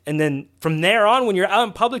then from there on, when you're out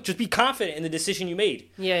in public, just be confident in the decision you made.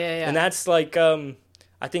 Yeah. And that's like,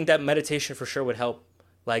 I think that meditation for sure would help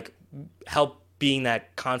being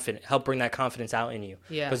that confident, help bring that confidence out in you.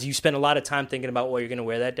 Yeah. Because you spend a lot of time thinking about what you're going to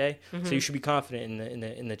wear that day, so you should be confident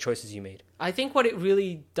in the choices you made. I think what it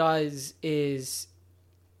really does is,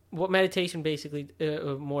 what meditation basically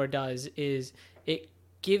more does is it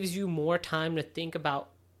gives you more time to think about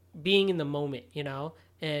being in the moment,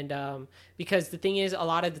 and because the thing is, a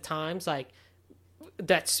lot of the times, like,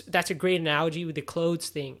 that's a great analogy with the clothes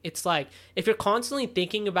thing. It's like if you're constantly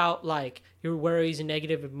thinking about like your worries and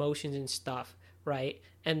negative emotions and stuff, right?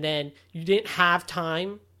 And then you didn't have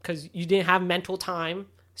time because you didn't have mental time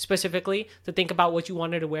specifically to think about what you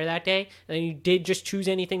wanted to wear that day, and then you did just choose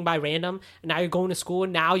anything by random, and now you're going to school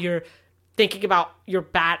and now you're thinking about your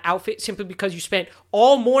bad outfit simply because you spent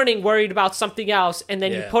all morning worried about something else, and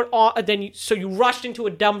then so you rushed into a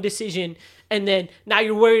dumb decision, and then now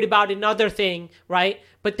you're worried about another thing, right?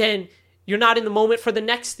 But then you're not in the moment for the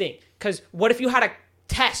next thing, because what if you had a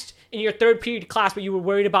test in your third period class, but you were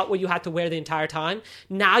worried about what you had to wear the entire time?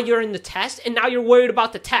 Now you're in the test, and now you're worried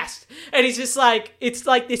about the test. And it's just like, it's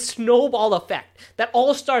like this snowball effect that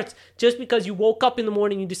all starts just because you woke up in the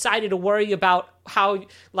morning, you decided to worry about how,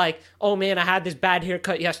 like, oh man, I had this bad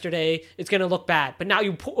haircut yesterday, it's going to look bad. But now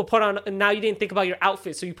you now you didn't think about your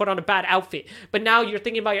outfit, so you put on a bad outfit. But now you're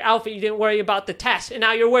thinking about your outfit, you didn't worry about the test, and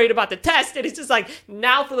now you're worried about the test, and it's just like,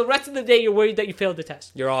 now for the rest of the day, you're worried that you failed the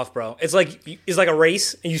test. You're off, bro. It's like a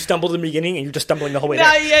race, and you stumbled in the beginning, and you're just stumbling the whole way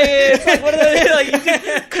Yeah. there. It's like, what are they, like, you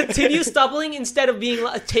just continue stumbling instead of being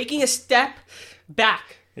taking a step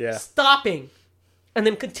back, stopping, and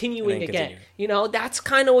then continuing again. That's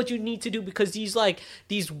kind of what you need to do, because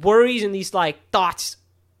these worries and these like thoughts,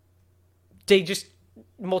 they just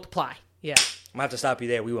multiply. Yeah. I'm gonna have to stop you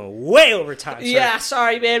there. We went way over time, sir. Yeah,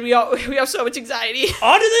 sorry, man. We have so much anxiety.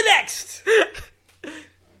 On to the next.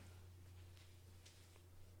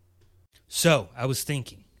 So, I was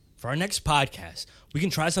thinking, For our next podcast, we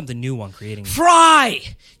can try something new on creating... Fry!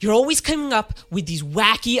 You're always coming up with these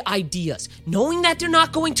wacky ideas, knowing that they're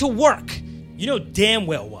not going to work. You know damn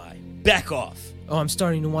well why. Back off. Oh, I'm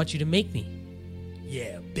starting to want you to make me.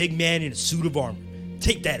 Yeah, big man in a suit of armor.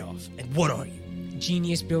 Take that off. And what are you?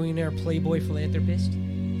 Genius, billionaire, playboy, philanthropist.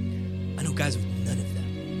 I know guys with none of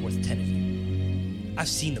that, worth 10 of you. I've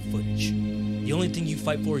seen the footage. The only thing you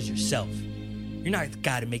fight for is yourself. You're not the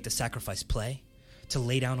guy to make the sacrifice play, to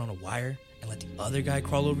lay down on a wire and let the other guy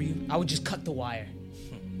crawl over you. I would just cut the wire.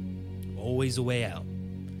 Always a way out.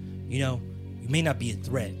 You know, you may not be a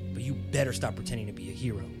threat, but you better stop pretending to be a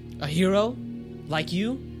hero. A hero? Like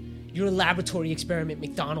you? You're a laboratory experiment,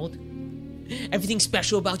 McDonald. Everything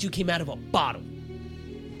special about you came out of a bottle.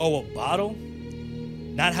 Oh, a bottle?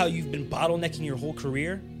 Not how you've been bottlenecking your whole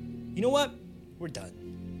career? You know what? We're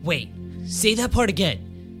done. Wait, say that part again.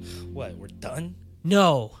 What, we're done?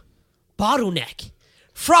 No. Bottleneck.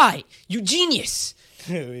 Fry, you genius.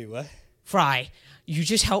 Wait, what? Fry, you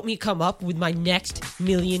just helped me come up with my next $1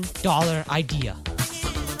 million idea.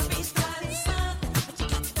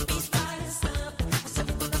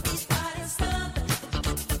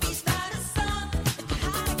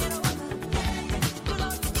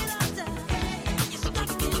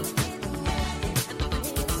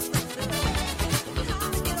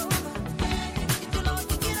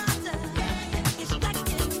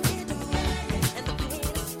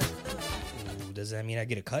 Does that mean I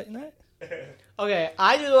get a cut in that? Okay,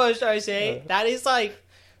 I just want to start to say that is like,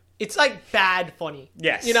 it's like bad funny.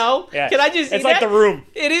 Yes. You know? Yes. Can I just say It's like that? The Room.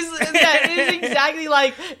 It is, yeah, it is exactly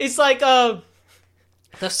like, it's like,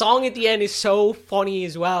 the song at the end is so funny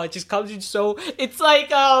as well. It just comes in so... It's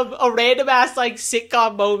like a random-ass, like,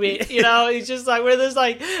 sitcom moment, you know? It's just like, where there's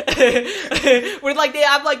like... where, like, they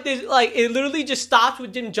have, like, this... Like, it literally just stops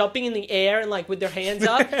with them jumping in the air and, like, with their hands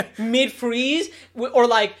up, mid-freeze. Or,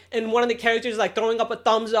 like, and one of the characters, like, throwing up a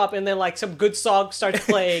thumbs up and then, like, some good song starts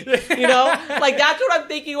playing. You know? Like, that's what I'm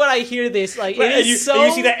thinking when I hear this. Like, it is and so...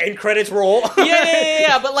 you see that end credits roll?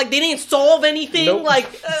 Yeah. But, like, they didn't solve anything. Nope. Like,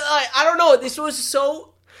 I don't know. This was so...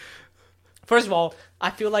 First of all, I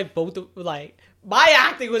feel like both of, like, my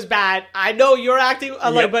acting was bad. I know your acting,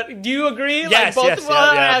 like, but do you agree? Yes, like, both yes, of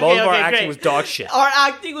yeah. okay, Both of our okay, acting great. was dog shit. Our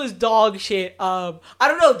acting was dog shit. I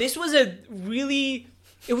don't know. This was a really,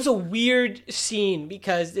 it was a weird scene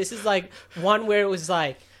because this is like one where it was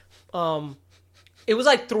like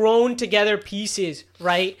thrown together pieces,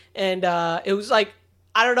 right? And it was like,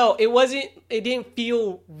 I don't know. It didn't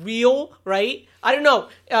feel real, right? I don't know.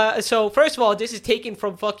 So first of all, this is taken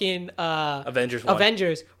from fucking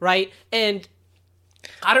Avengers, right? And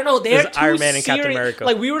I don't know. They're too Iron Man and serious. Captain America.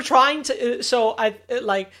 Like we were trying to.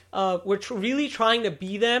 We're really trying to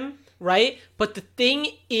be them, right? But the thing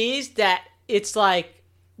is that it's like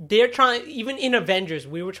they're trying. Even in Avengers,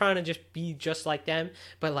 we were trying to just be just like them,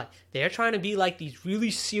 but like they're trying to be like these really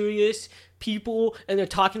serious people, and they're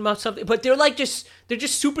talking about something, but they're just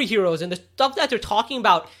superheroes, and the stuff that they're talking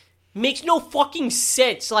about makes no fucking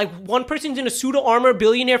sense. Like one person's in a suit of armor,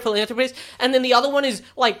 billionaire, philanthropist, and then the other one is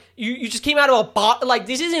like you just came out of a bot. Like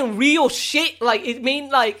this isn't real shit. Like it made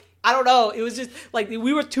like I don't know. It was just like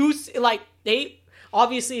we were too like they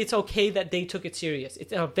obviously it's okay that they took it serious.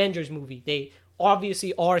 It's an Avengers movie. They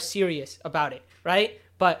obviously are serious about it, right?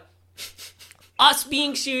 But us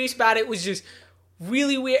being serious about it was just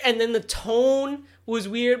really weird, and then the tone was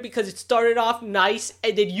weird because it started off nice,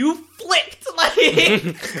 and then you flipped like,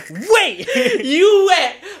 wait,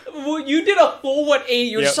 you did a full 180.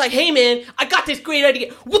 You're just like, hey man, I got this great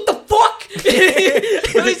idea. What the fuck?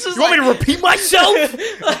 It was just you want me to repeat myself?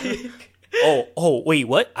 Wait,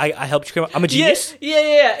 what? I helped you come up. I'm a genius?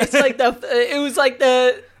 Yeah. It's like it was like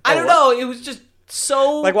I don't know. It was just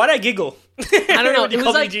so like, why'd I giggle? I don't know. You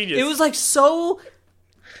called me genius. It was like so.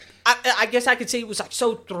 I guess I could say it was like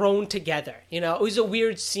so thrown together. You know, it was a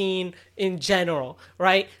weird scene in general,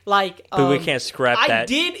 right? Like, but we can't scrap that.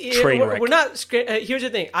 Train wreck. We're not. Here's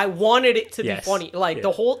the thing. I wanted it to be funny. Like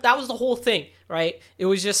that was the whole thing, right? It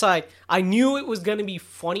was just like I knew it was gonna be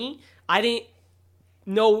funny. I didn't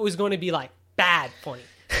know it was going to be like bad funny,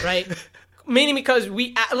 right? Mainly because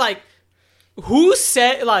who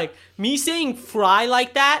said like me saying Fry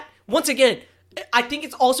like that? Once again, I think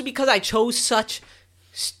it's also because I chose such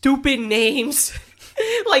stupid names.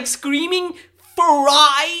 Like screaming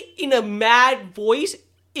Fry in a mad voice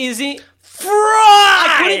isn't Fry.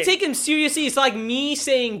 I couldn't take him seriously. It's like me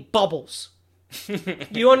saying Bubbles.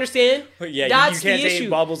 You understand? Yeah, That's you can't the say issue.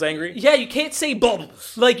 Bubbles angry. Yeah, you can't say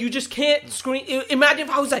bubbles. Like, you just can't scream. Imagine if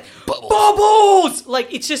I was like, bubbles!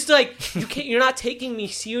 Like, it's just like, you're not taking me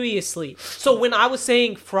seriously. So when I was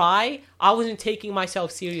saying Fry, I wasn't taking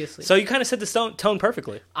myself seriously. So you kind of set the tone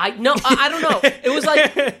perfectly. I don't know. It was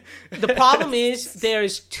like, the problem is,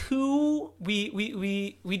 there's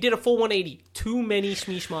we did a full 180. Too many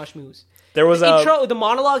shmee moves. There was The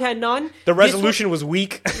monologue had none. The resolution was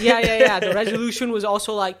weak. Yeah. The resolution was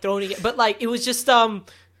also like thrown again. But like, it was just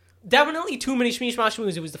definitely too many shmee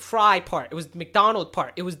moves. It was the Fry part. It was the McDonald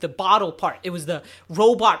part. It was the bottle part. It was the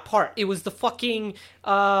robot part. It was the fucking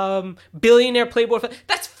billionaire playboy.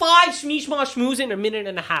 That's 5 shmee moves in a minute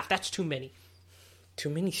and a half. That's too many. Too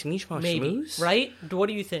many shmee Maybe, moves? right? What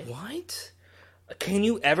do you think? What? Can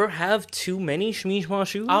you ever have too many shmee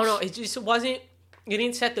shoes? I don't know. It just wasn't. It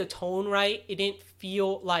didn't set the tone right. It didn't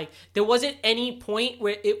feel like there wasn't any point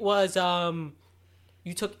where it was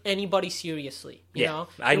you took anybody seriously. You know,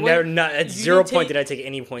 I never at 0 point did I take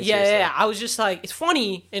any point seriously. Yeah. I was just like, it's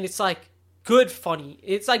funny, and it's like good funny.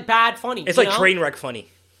 It's like bad funny. It's like train wreck funny.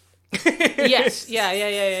 Yes.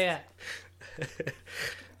 Yeah.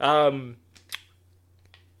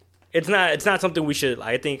 It's not something we should.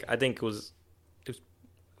 I think it was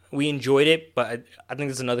we enjoyed it, but I think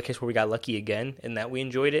there's another case where we got lucky again in that we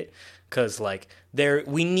enjoyed it, because like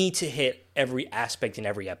we need to hit every aspect in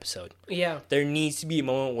every episode. Yeah, there needs to be a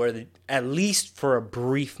moment where at least for a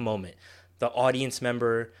brief moment, the audience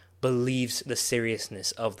member believes the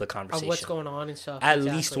seriousness of the conversation, of what's going on and stuff. At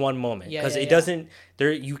least one moment, because doesn't.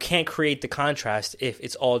 You can't create the contrast if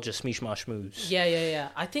it's all just shmee schmoes. Yeah.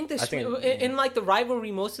 I think in like the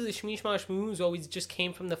rivalry, most of the shmee schmoes always just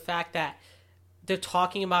came from the fact that they're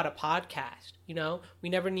talking about a podcast. You know, we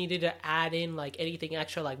never needed to add in like anything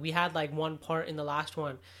extra. Like we had like one part in the last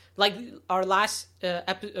one, like our last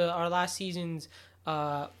season's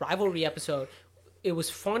rivalry episode. It was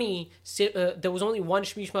funny. There was only one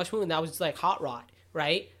shmee schmoo, and that was like Hot Rod,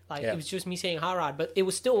 right? Like it was just me saying Hot Rod, but it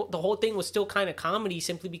was still, the whole thing was still kind of comedy,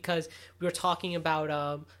 simply because we were talking about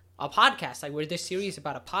a podcast. Like we're this serious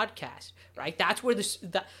about a podcast, right? That's where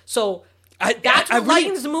that's what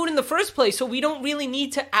lightens the mood in the first place. So we don't really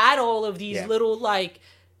need to add all of these little like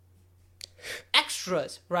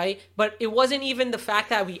extras, right? But it wasn't even the fact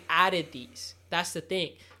that we added these. That's the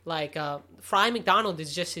thing. Like Fry McDonald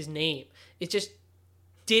is just his name. It just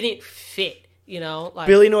didn't fit, you know. Like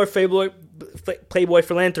billionaire playboy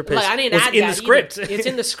philanthropist. Like I didn't add in that the script. It's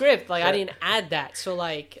in the script. Like I didn't add that. So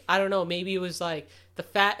like I don't know. Maybe it was like the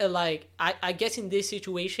fact. Like I guess in this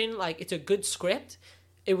situation, like it's a good script.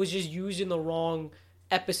 It was just used in the wrong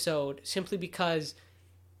episode simply because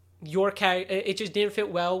your character, it just didn't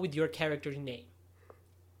fit well with your character's name.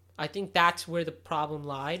 I think that's where the problem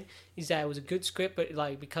lied, is that it was a good script, but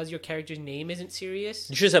like because your character's name isn't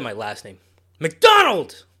serious. You should have said my last name,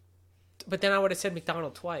 McDonald. But then I would have said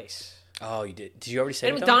McDonald twice. Oh, you did? Did you already say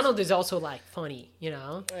and McDonald is also like funny, you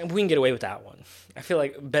know? We can get away with that one. I feel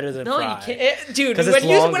like better than Fry. You can't. Dude,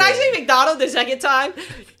 when I say McDonald the second time,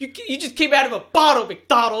 you just came out of a bottle,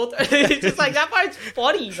 McDonald. It's just like, that part's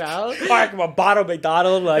funny, bro. Like a bottle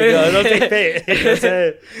McDonald, like, don't take bait.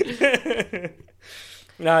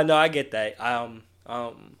 No, I get that.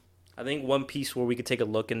 I think one piece where we could take a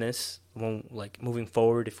look in this, like moving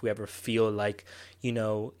forward, if we ever feel like, you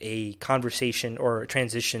know, a conversation or a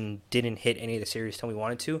transition didn't hit any of the serious tone we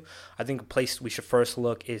wanted to, I think a place we should first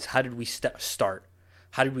look is how did we start?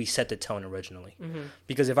 How did we set the tone originally? Mm-hmm.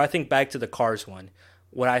 Because if I think back to the Cars one,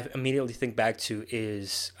 what I immediately think back to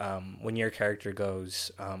is when your character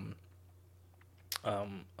goes,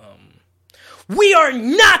 we are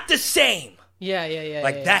not the same. Yeah.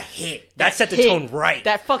 Like that hit. That set the tone right.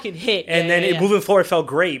 That fucking hit. And then moving forward felt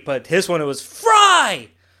great, but his one, it was Fry.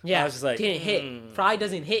 Yeah, I was just like, didn't hit. Fry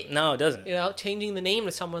doesn't hit. No, it doesn't. You know, changing the name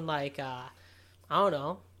to someone like I don't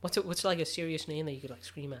know, what's like a serious name that you could like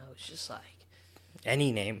scream out? It's just like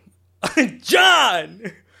any name,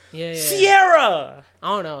 John. Yeah. Sierra. I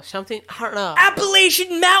don't know, something. I don't know.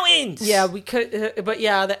 Appalachian Mountains. Yeah, we could, but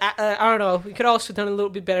yeah, I don't know. We could also done a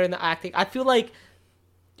little bit better in the acting. I feel like.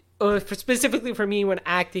 Specifically for me, when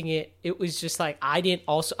acting it was just like I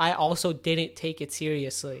also didn't take it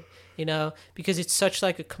seriously, you know, because it's such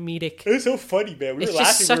like a comedic. It was so funny, man. We were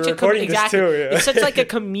laughing. We were recording this too. Yeah. It's such like a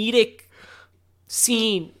comedic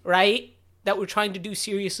scene, right? That we're trying to do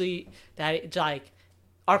seriously. That it's like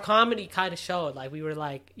our comedy kind of showed. Like we were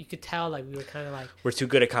like, you could tell, like we were kind of like we're too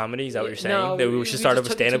good at comedy. Is that what you're saying? No, that we should start up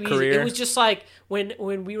a stand-up career. It was just like when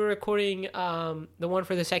we were recording the one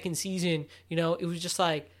for the second season. You know, it was just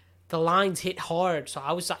like. the lines hit hard. So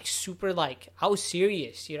I was like super like I was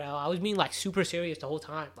serious, you know. I was being like super serious the whole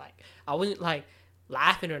time. Like I wasn't like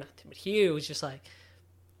laughing or nothing. But here it was just like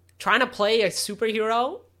trying to play a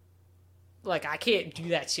superhero. Like I can't do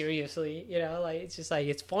that seriously, you know. Like it's just like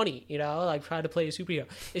it's funny, you know. Like trying to play a superhero.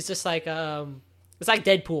 It's just like it's like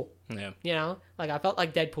Deadpool. Yeah. You know, like I felt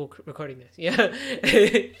like Deadpool recording this. Yeah.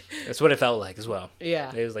 That's what it felt like as well.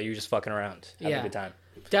 Yeah. It was like you were just fucking around, having a good time.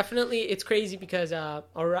 Definitely, it's crazy because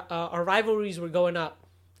our rivalries were going up,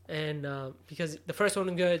 and because the first one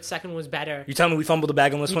was good, second one was better. You tell me we fumbled the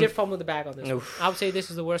bag on this We one? did fumble the bag on this one. I would say this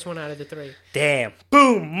is the worst one out of the three. Damn.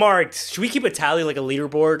 Boom. Marked. Should we keep a tally, like a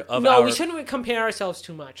leaderboard of No, our... we shouldn't compare ourselves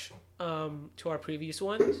too much to our previous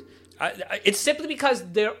ones. It's It's simply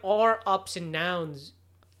because there are ups and downs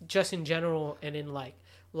just in general and in like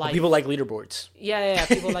people like leaderboards. Yeah,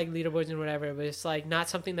 people like leaderboards and whatever, but it's like not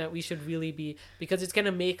something that we should really be, because it's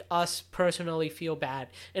gonna make us personally feel bad.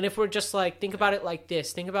 And if we're just like, think about it like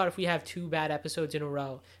this: think about if we have 2 bad episodes in a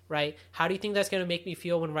row, right? How do you think that's gonna make me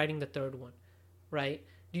feel when writing the third one, right?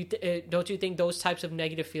 Don't you think those types of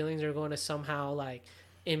negative feelings are going to somehow like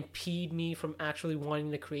impede me from actually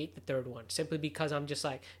wanting to create the third one, simply because I'm just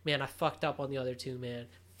like, man, I fucked up on the other 2, man.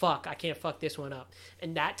 Fuck, I can't fuck this one up.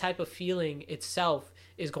 And that type of feeling itself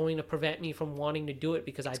is going to prevent me from wanting to do it,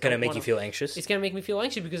 because It's going to make you feel anxious. It's going to make me feel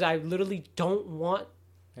anxious because I literally don't want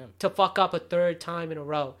to fuck up a third time in a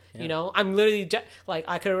row. You know, I'm literally like,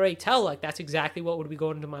 I could already tell, like, that's exactly what would be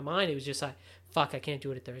going into my mind. It was just like, fuck, I can't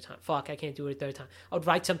do it a third time. Fuck, I can't do it a third time. I would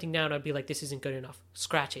write something down. I'd be like, this isn't good enough.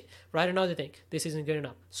 Scratch it. Write another thing. This isn't good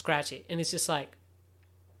enough. Scratch it. And it's just like,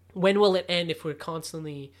 when will it end if we're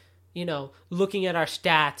constantly, you know, looking at our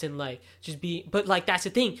stats and like just be, but like that's the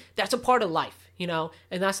thing, that's a part of life, you know,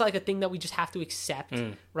 and that's like a thing that we just have to accept,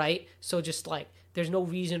 right? So just like there's no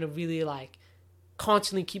reason to really like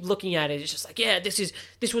constantly keep looking at it. It's just like, yeah,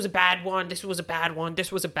 this was a bad one, this was a bad one, this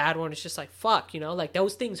was a bad one. It's just like, fuck, you know, like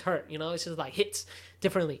those things hurt, you know. It's just like hits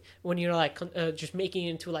differently when you're like just making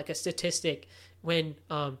it into like a statistic when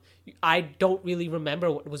I don't really remember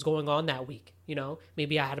what was going on that week. You know,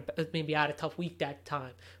 maybe I had a tough week that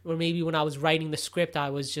time, or maybe when I was writing the script, I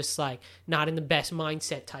was just like not in the best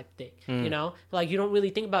mindset type thing. You know, like you don't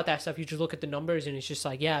really think about that stuff. You just look at the numbers, and it's just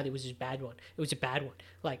like, yeah, it was a bad one. It was a bad one.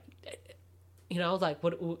 Like, you know, like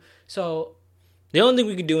what? So the only thing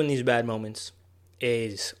we can do in these bad moments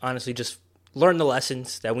is honestly just learn the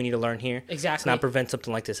lessons that we need to learn here. Exactly. To not prevent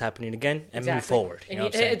something like this happening again and move forward. You know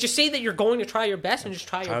what I'm saying? Just say that you're going to try your best and just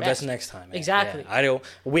try your best next time. Man. Exactly.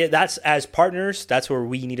 Yeah, that's as partners, that's where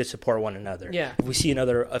we need to support one another. Yeah. If we see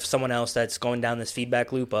of someone else that's going down this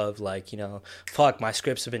feedback loop of like, you know, fuck, my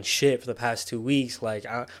scripts have been shit for the past 2 weeks. Like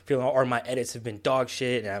I feel, or my edits have been dog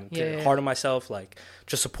shit and I'm getting hard on myself. Like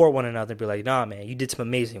just support one another and be like, nah, man, you did some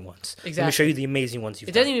amazing ones. Exactly. Let me show you the amazing ones you've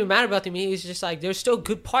done. It doesn't even matter about the me. It's just like there's still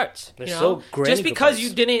good parts. There's you know? still great. Just because you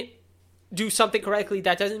didn't do something correctly,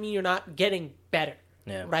 that doesn't mean you're not getting better.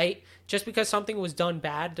 Yeah. Right? Just because something was done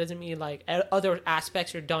bad doesn't mean like other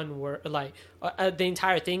aspects are done were like the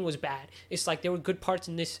entire thing was bad. It's like there were good parts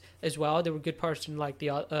in this as well. There were good parts in like the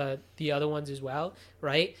other ones as well,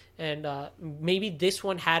 right? And maybe this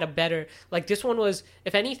one had a better, like this one was,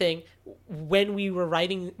 if anything, when we were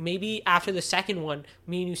writing, maybe after the second one,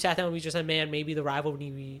 me and you sat down and we just said, man, maybe the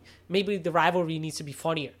rivalry needs to be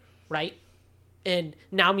funnier, right? And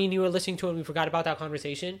now me and you are listening to it and we forgot about that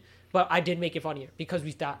conversation. But I did make it funnier because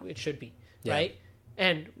we thought it should be, right?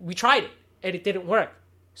 And we tried it, and it didn't work.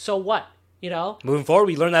 So what? You know? Moving forward,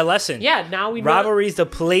 we learned that lesson. Yeah, now we know. Rivalry is the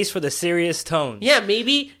place for the serious tones. Yeah,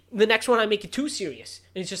 maybe the next one I make it too serious.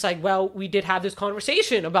 And it's just like, well, we did have this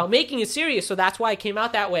conversation about making it serious, so that's why it came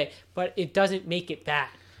out that way. But it doesn't make it bad.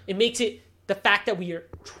 It makes it, the fact that we are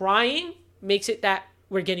trying makes it that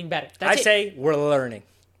we're getting better. I say we're learning.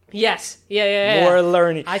 Yes. Yeah. We're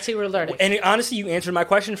learning. I'd say we're learning. And honestly, you answered my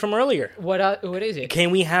question from earlier. What is it?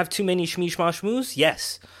 Can we have too many shmee shma shmoos?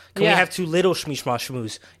 Yes. Can we have too little shmee shma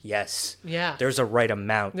shmoos? Yes. Yeah. There's a right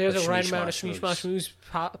amount. There's a right amount of shmee shma shmoos,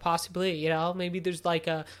 possibly. You know, maybe there's like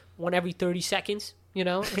a one every 30 seconds, you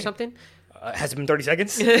know, or something. Has it been 30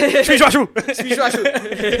 seconds? Shmee shma shmoo. Shmee shma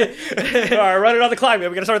shmoo. All right, run it on the clock, man.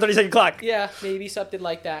 We got to start a 30-second clock. Yeah, maybe something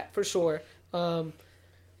like that, for sure.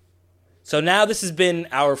 So now this has been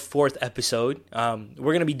our 4th episode. We're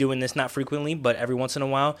going to be doing this not frequently, but every once in a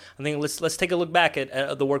while. I think let's take a look back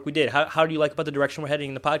at the work we did. How do you like about the direction we're heading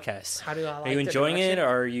in the podcast? How do I like Are you the enjoying direction? it,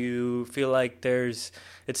 or you feel like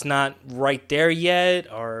it's not right there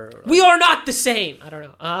yet, or We are not the same. I don't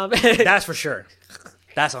know. That's for sure.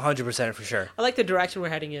 That's 100% for sure. I like the direction we're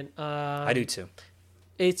heading in. I do too.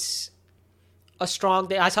 It's a strong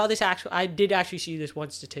thing. I saw this I did actually see this one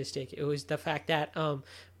statistic. It was the fact that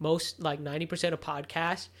most, like 90% of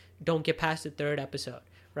podcasts don't get past the 3rd episode,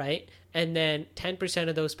 right? And then 10%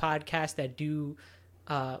 of those podcasts that do,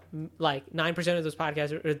 like 9% of those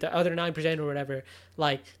podcasts, or the other 9% or whatever,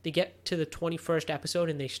 like they get to the 21st episode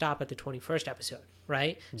and they stop at the 21st episode,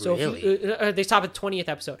 right? So Really? if they stop at the 20th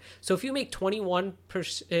episode. So if you make 21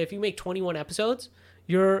 episodes,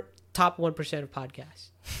 you're top 1% of podcasts.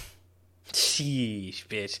 Sheesh,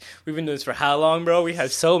 bitch. We've been doing this for how long, bro? We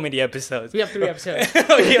have so many episodes. We have 3 episodes.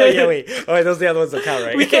 Oh, yeah, wait. Oh, wait, those are the other ones that count,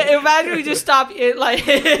 right? We can't imagine we just stop it like.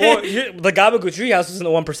 Well, the Gabagool Treehouse is in the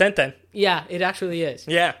 1% then. Yeah, it actually is.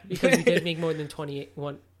 Yeah. Because we did make more than 20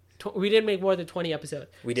 episodes.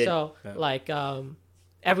 We did. So, Yeah. like,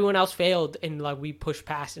 everyone else failed, and like we pushed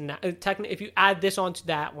past. And technically, if you add this onto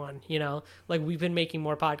that one, you know, like we've been making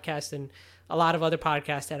more podcasts than a lot of other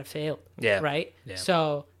podcasts that have failed. Yeah. Right. Yeah.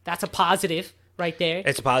 So that's a positive right there.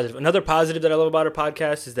 It's a positive. Another positive that I love about our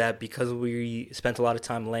podcast is that because we spent a lot of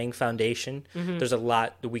time laying foundation, there's a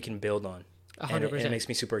lot that we can build on. 100%. And it makes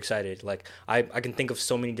me super excited. Like I can think of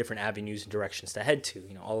so many different avenues and directions to head to.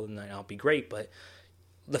 You know, all of them might not be great, but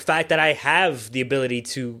the fact that I have the ability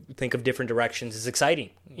to think of different directions is exciting.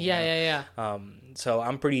 Yeah. So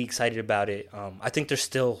I'm pretty excited about it. I think there's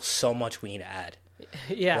still so much we need to add.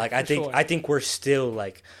 Yeah. Like for I sure. think we're still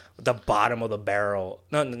like the bottom of the barrel.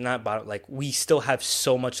 No, not bottom. Like we still have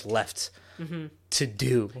so much left to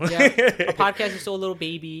do. Yeah. Our podcast is still a little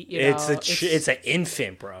baby. You know, It's an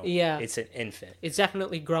infant, bro. Yeah. It's an infant. It's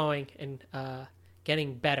definitely growing and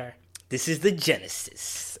getting better. This is the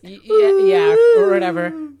genesis. Yeah, or whatever.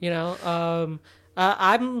 You know,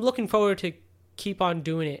 I'm looking forward to keep on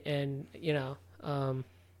doing it, and you know,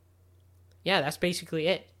 yeah, that's basically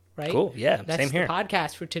it. Right? Cool. Yeah. That's Same here. the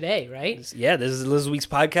podcast for today, right? Yeah, this is this week's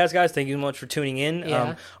podcast, guys. Thank you so much for tuning in.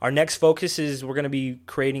 Yeah. Our next focus is we're going to be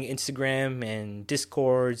creating Instagram and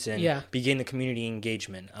Discords and Yeah. begin the community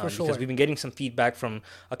engagement. sure. Because we've been getting some feedback from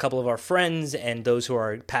a couple of our friends and those who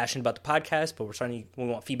are passionate about the podcast, but we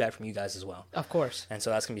want feedback from you guys as well. Of course. And so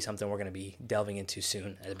that's going to be something we're going to be delving into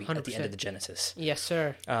soon at the end 100%. of the Genesis. Yes,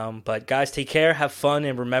 sir. But guys, take care, have fun,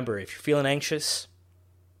 and remember, if you're feeling anxious,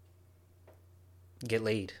 get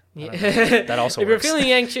laid. I don't know. That also If you're works.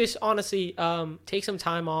 feeling anxious, honestly, take some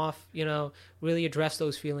time off. You know, really address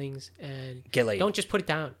those feelings and Get laid. don't just put it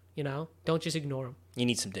down. You know, don't just ignore them. You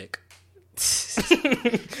need some dick.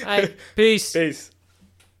 All right, peace. Peace.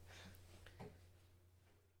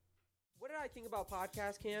 What did I think about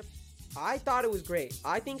podcast camp? I thought it was great.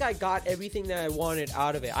 I think I got everything that I wanted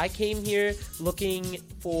out of it. I came here looking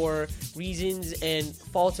for reasons and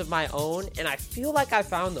faults of my own, and I feel like I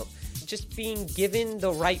found them. Just being given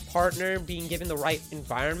the right partner, being given the right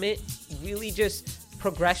environment, really just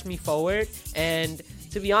progressed me forward. And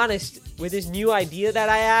to be honest, with this new idea that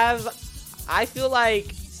I have, I feel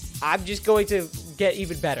like I'm just going to get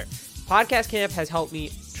even better. Podcast camp has helped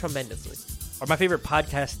me tremendously. Or my favorite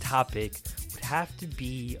podcast topic would have to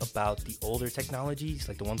be about the older technologies,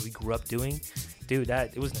 like the ones we grew up doing. Dude,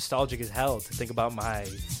 it was nostalgic as hell to think about my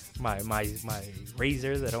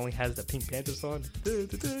Razor that only has the Pink Panther song.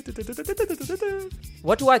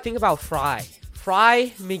 What do I think about Fry?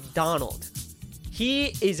 Fry McDonald.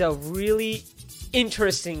 He is a really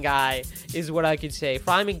interesting guy, is what I could say.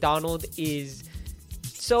 Fry McDonald is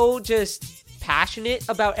so just passionate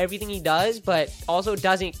about everything he does, but also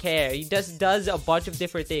doesn't care. He just does a bunch of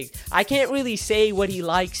different things. I can't really say what he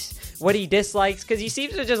likes, what he dislikes, because he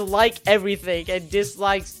seems to just like everything and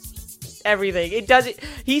dislikes everything.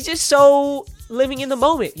 He's just so living in the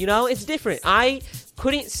moment, you know? It's different. I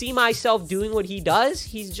couldn't see myself doing what he does.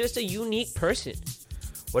 He's just a unique person.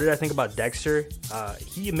 What did I think about Dexter?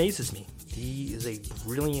 He amazes me. He is a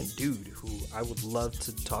brilliant dude who I would love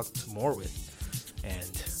to talk to more with.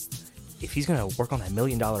 And if he's gonna work on that $1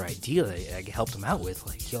 million idea that I helped him out with,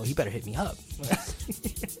 like, yo, he better hit me up.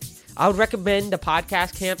 I would recommend the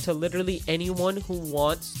podcast camp to literally anyone who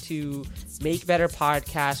wants to make better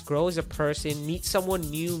podcasts, grow as a person, meet someone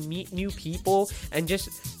new, meet new people, and just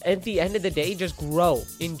at the end of the day, just grow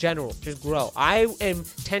in general. Just grow. I am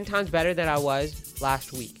 10 times better than I was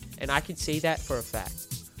last week, and I could say that for a fact.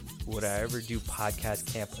 Would I ever do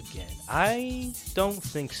podcast camp again? I don't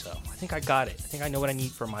think so. I think I got it. I think I know what I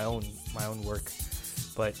need for my own work.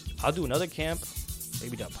 But I'll do another camp.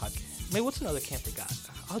 Maybe not podcast. Maybe what's another camp they got?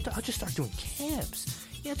 I'll just start doing camps.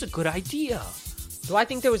 Yeah, it's a good idea. Do I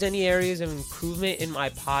think there was any areas of improvement in my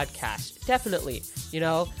podcast? Definitely. You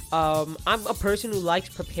know, I'm a person who likes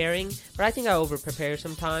preparing, but I think I over-prepare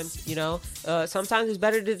sometimes, you know. Sometimes it's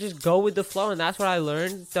better to just go with the flow, and that's what I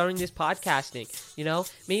learned during this podcasting. You know,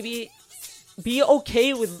 maybe be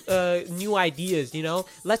okay with new ideas, you know?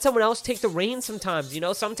 Let someone else take the reins sometimes, you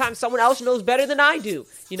know? Sometimes someone else knows better than I do,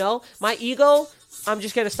 you know? My ego, I'm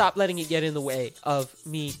just going to stop letting it get in the way of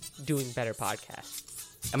me doing better podcasts.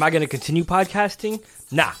 Am I going to continue podcasting?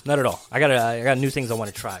 Nah, not at all. I got new things I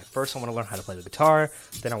want to try. First, I want to learn how to play the guitar.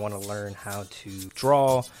 Then I want to learn how to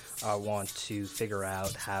draw. I want to figure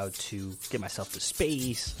out how to get myself to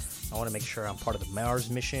space. I want to make sure I'm part of the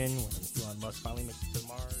Mars mission when Elon Musk finally makes it to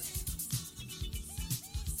Mars.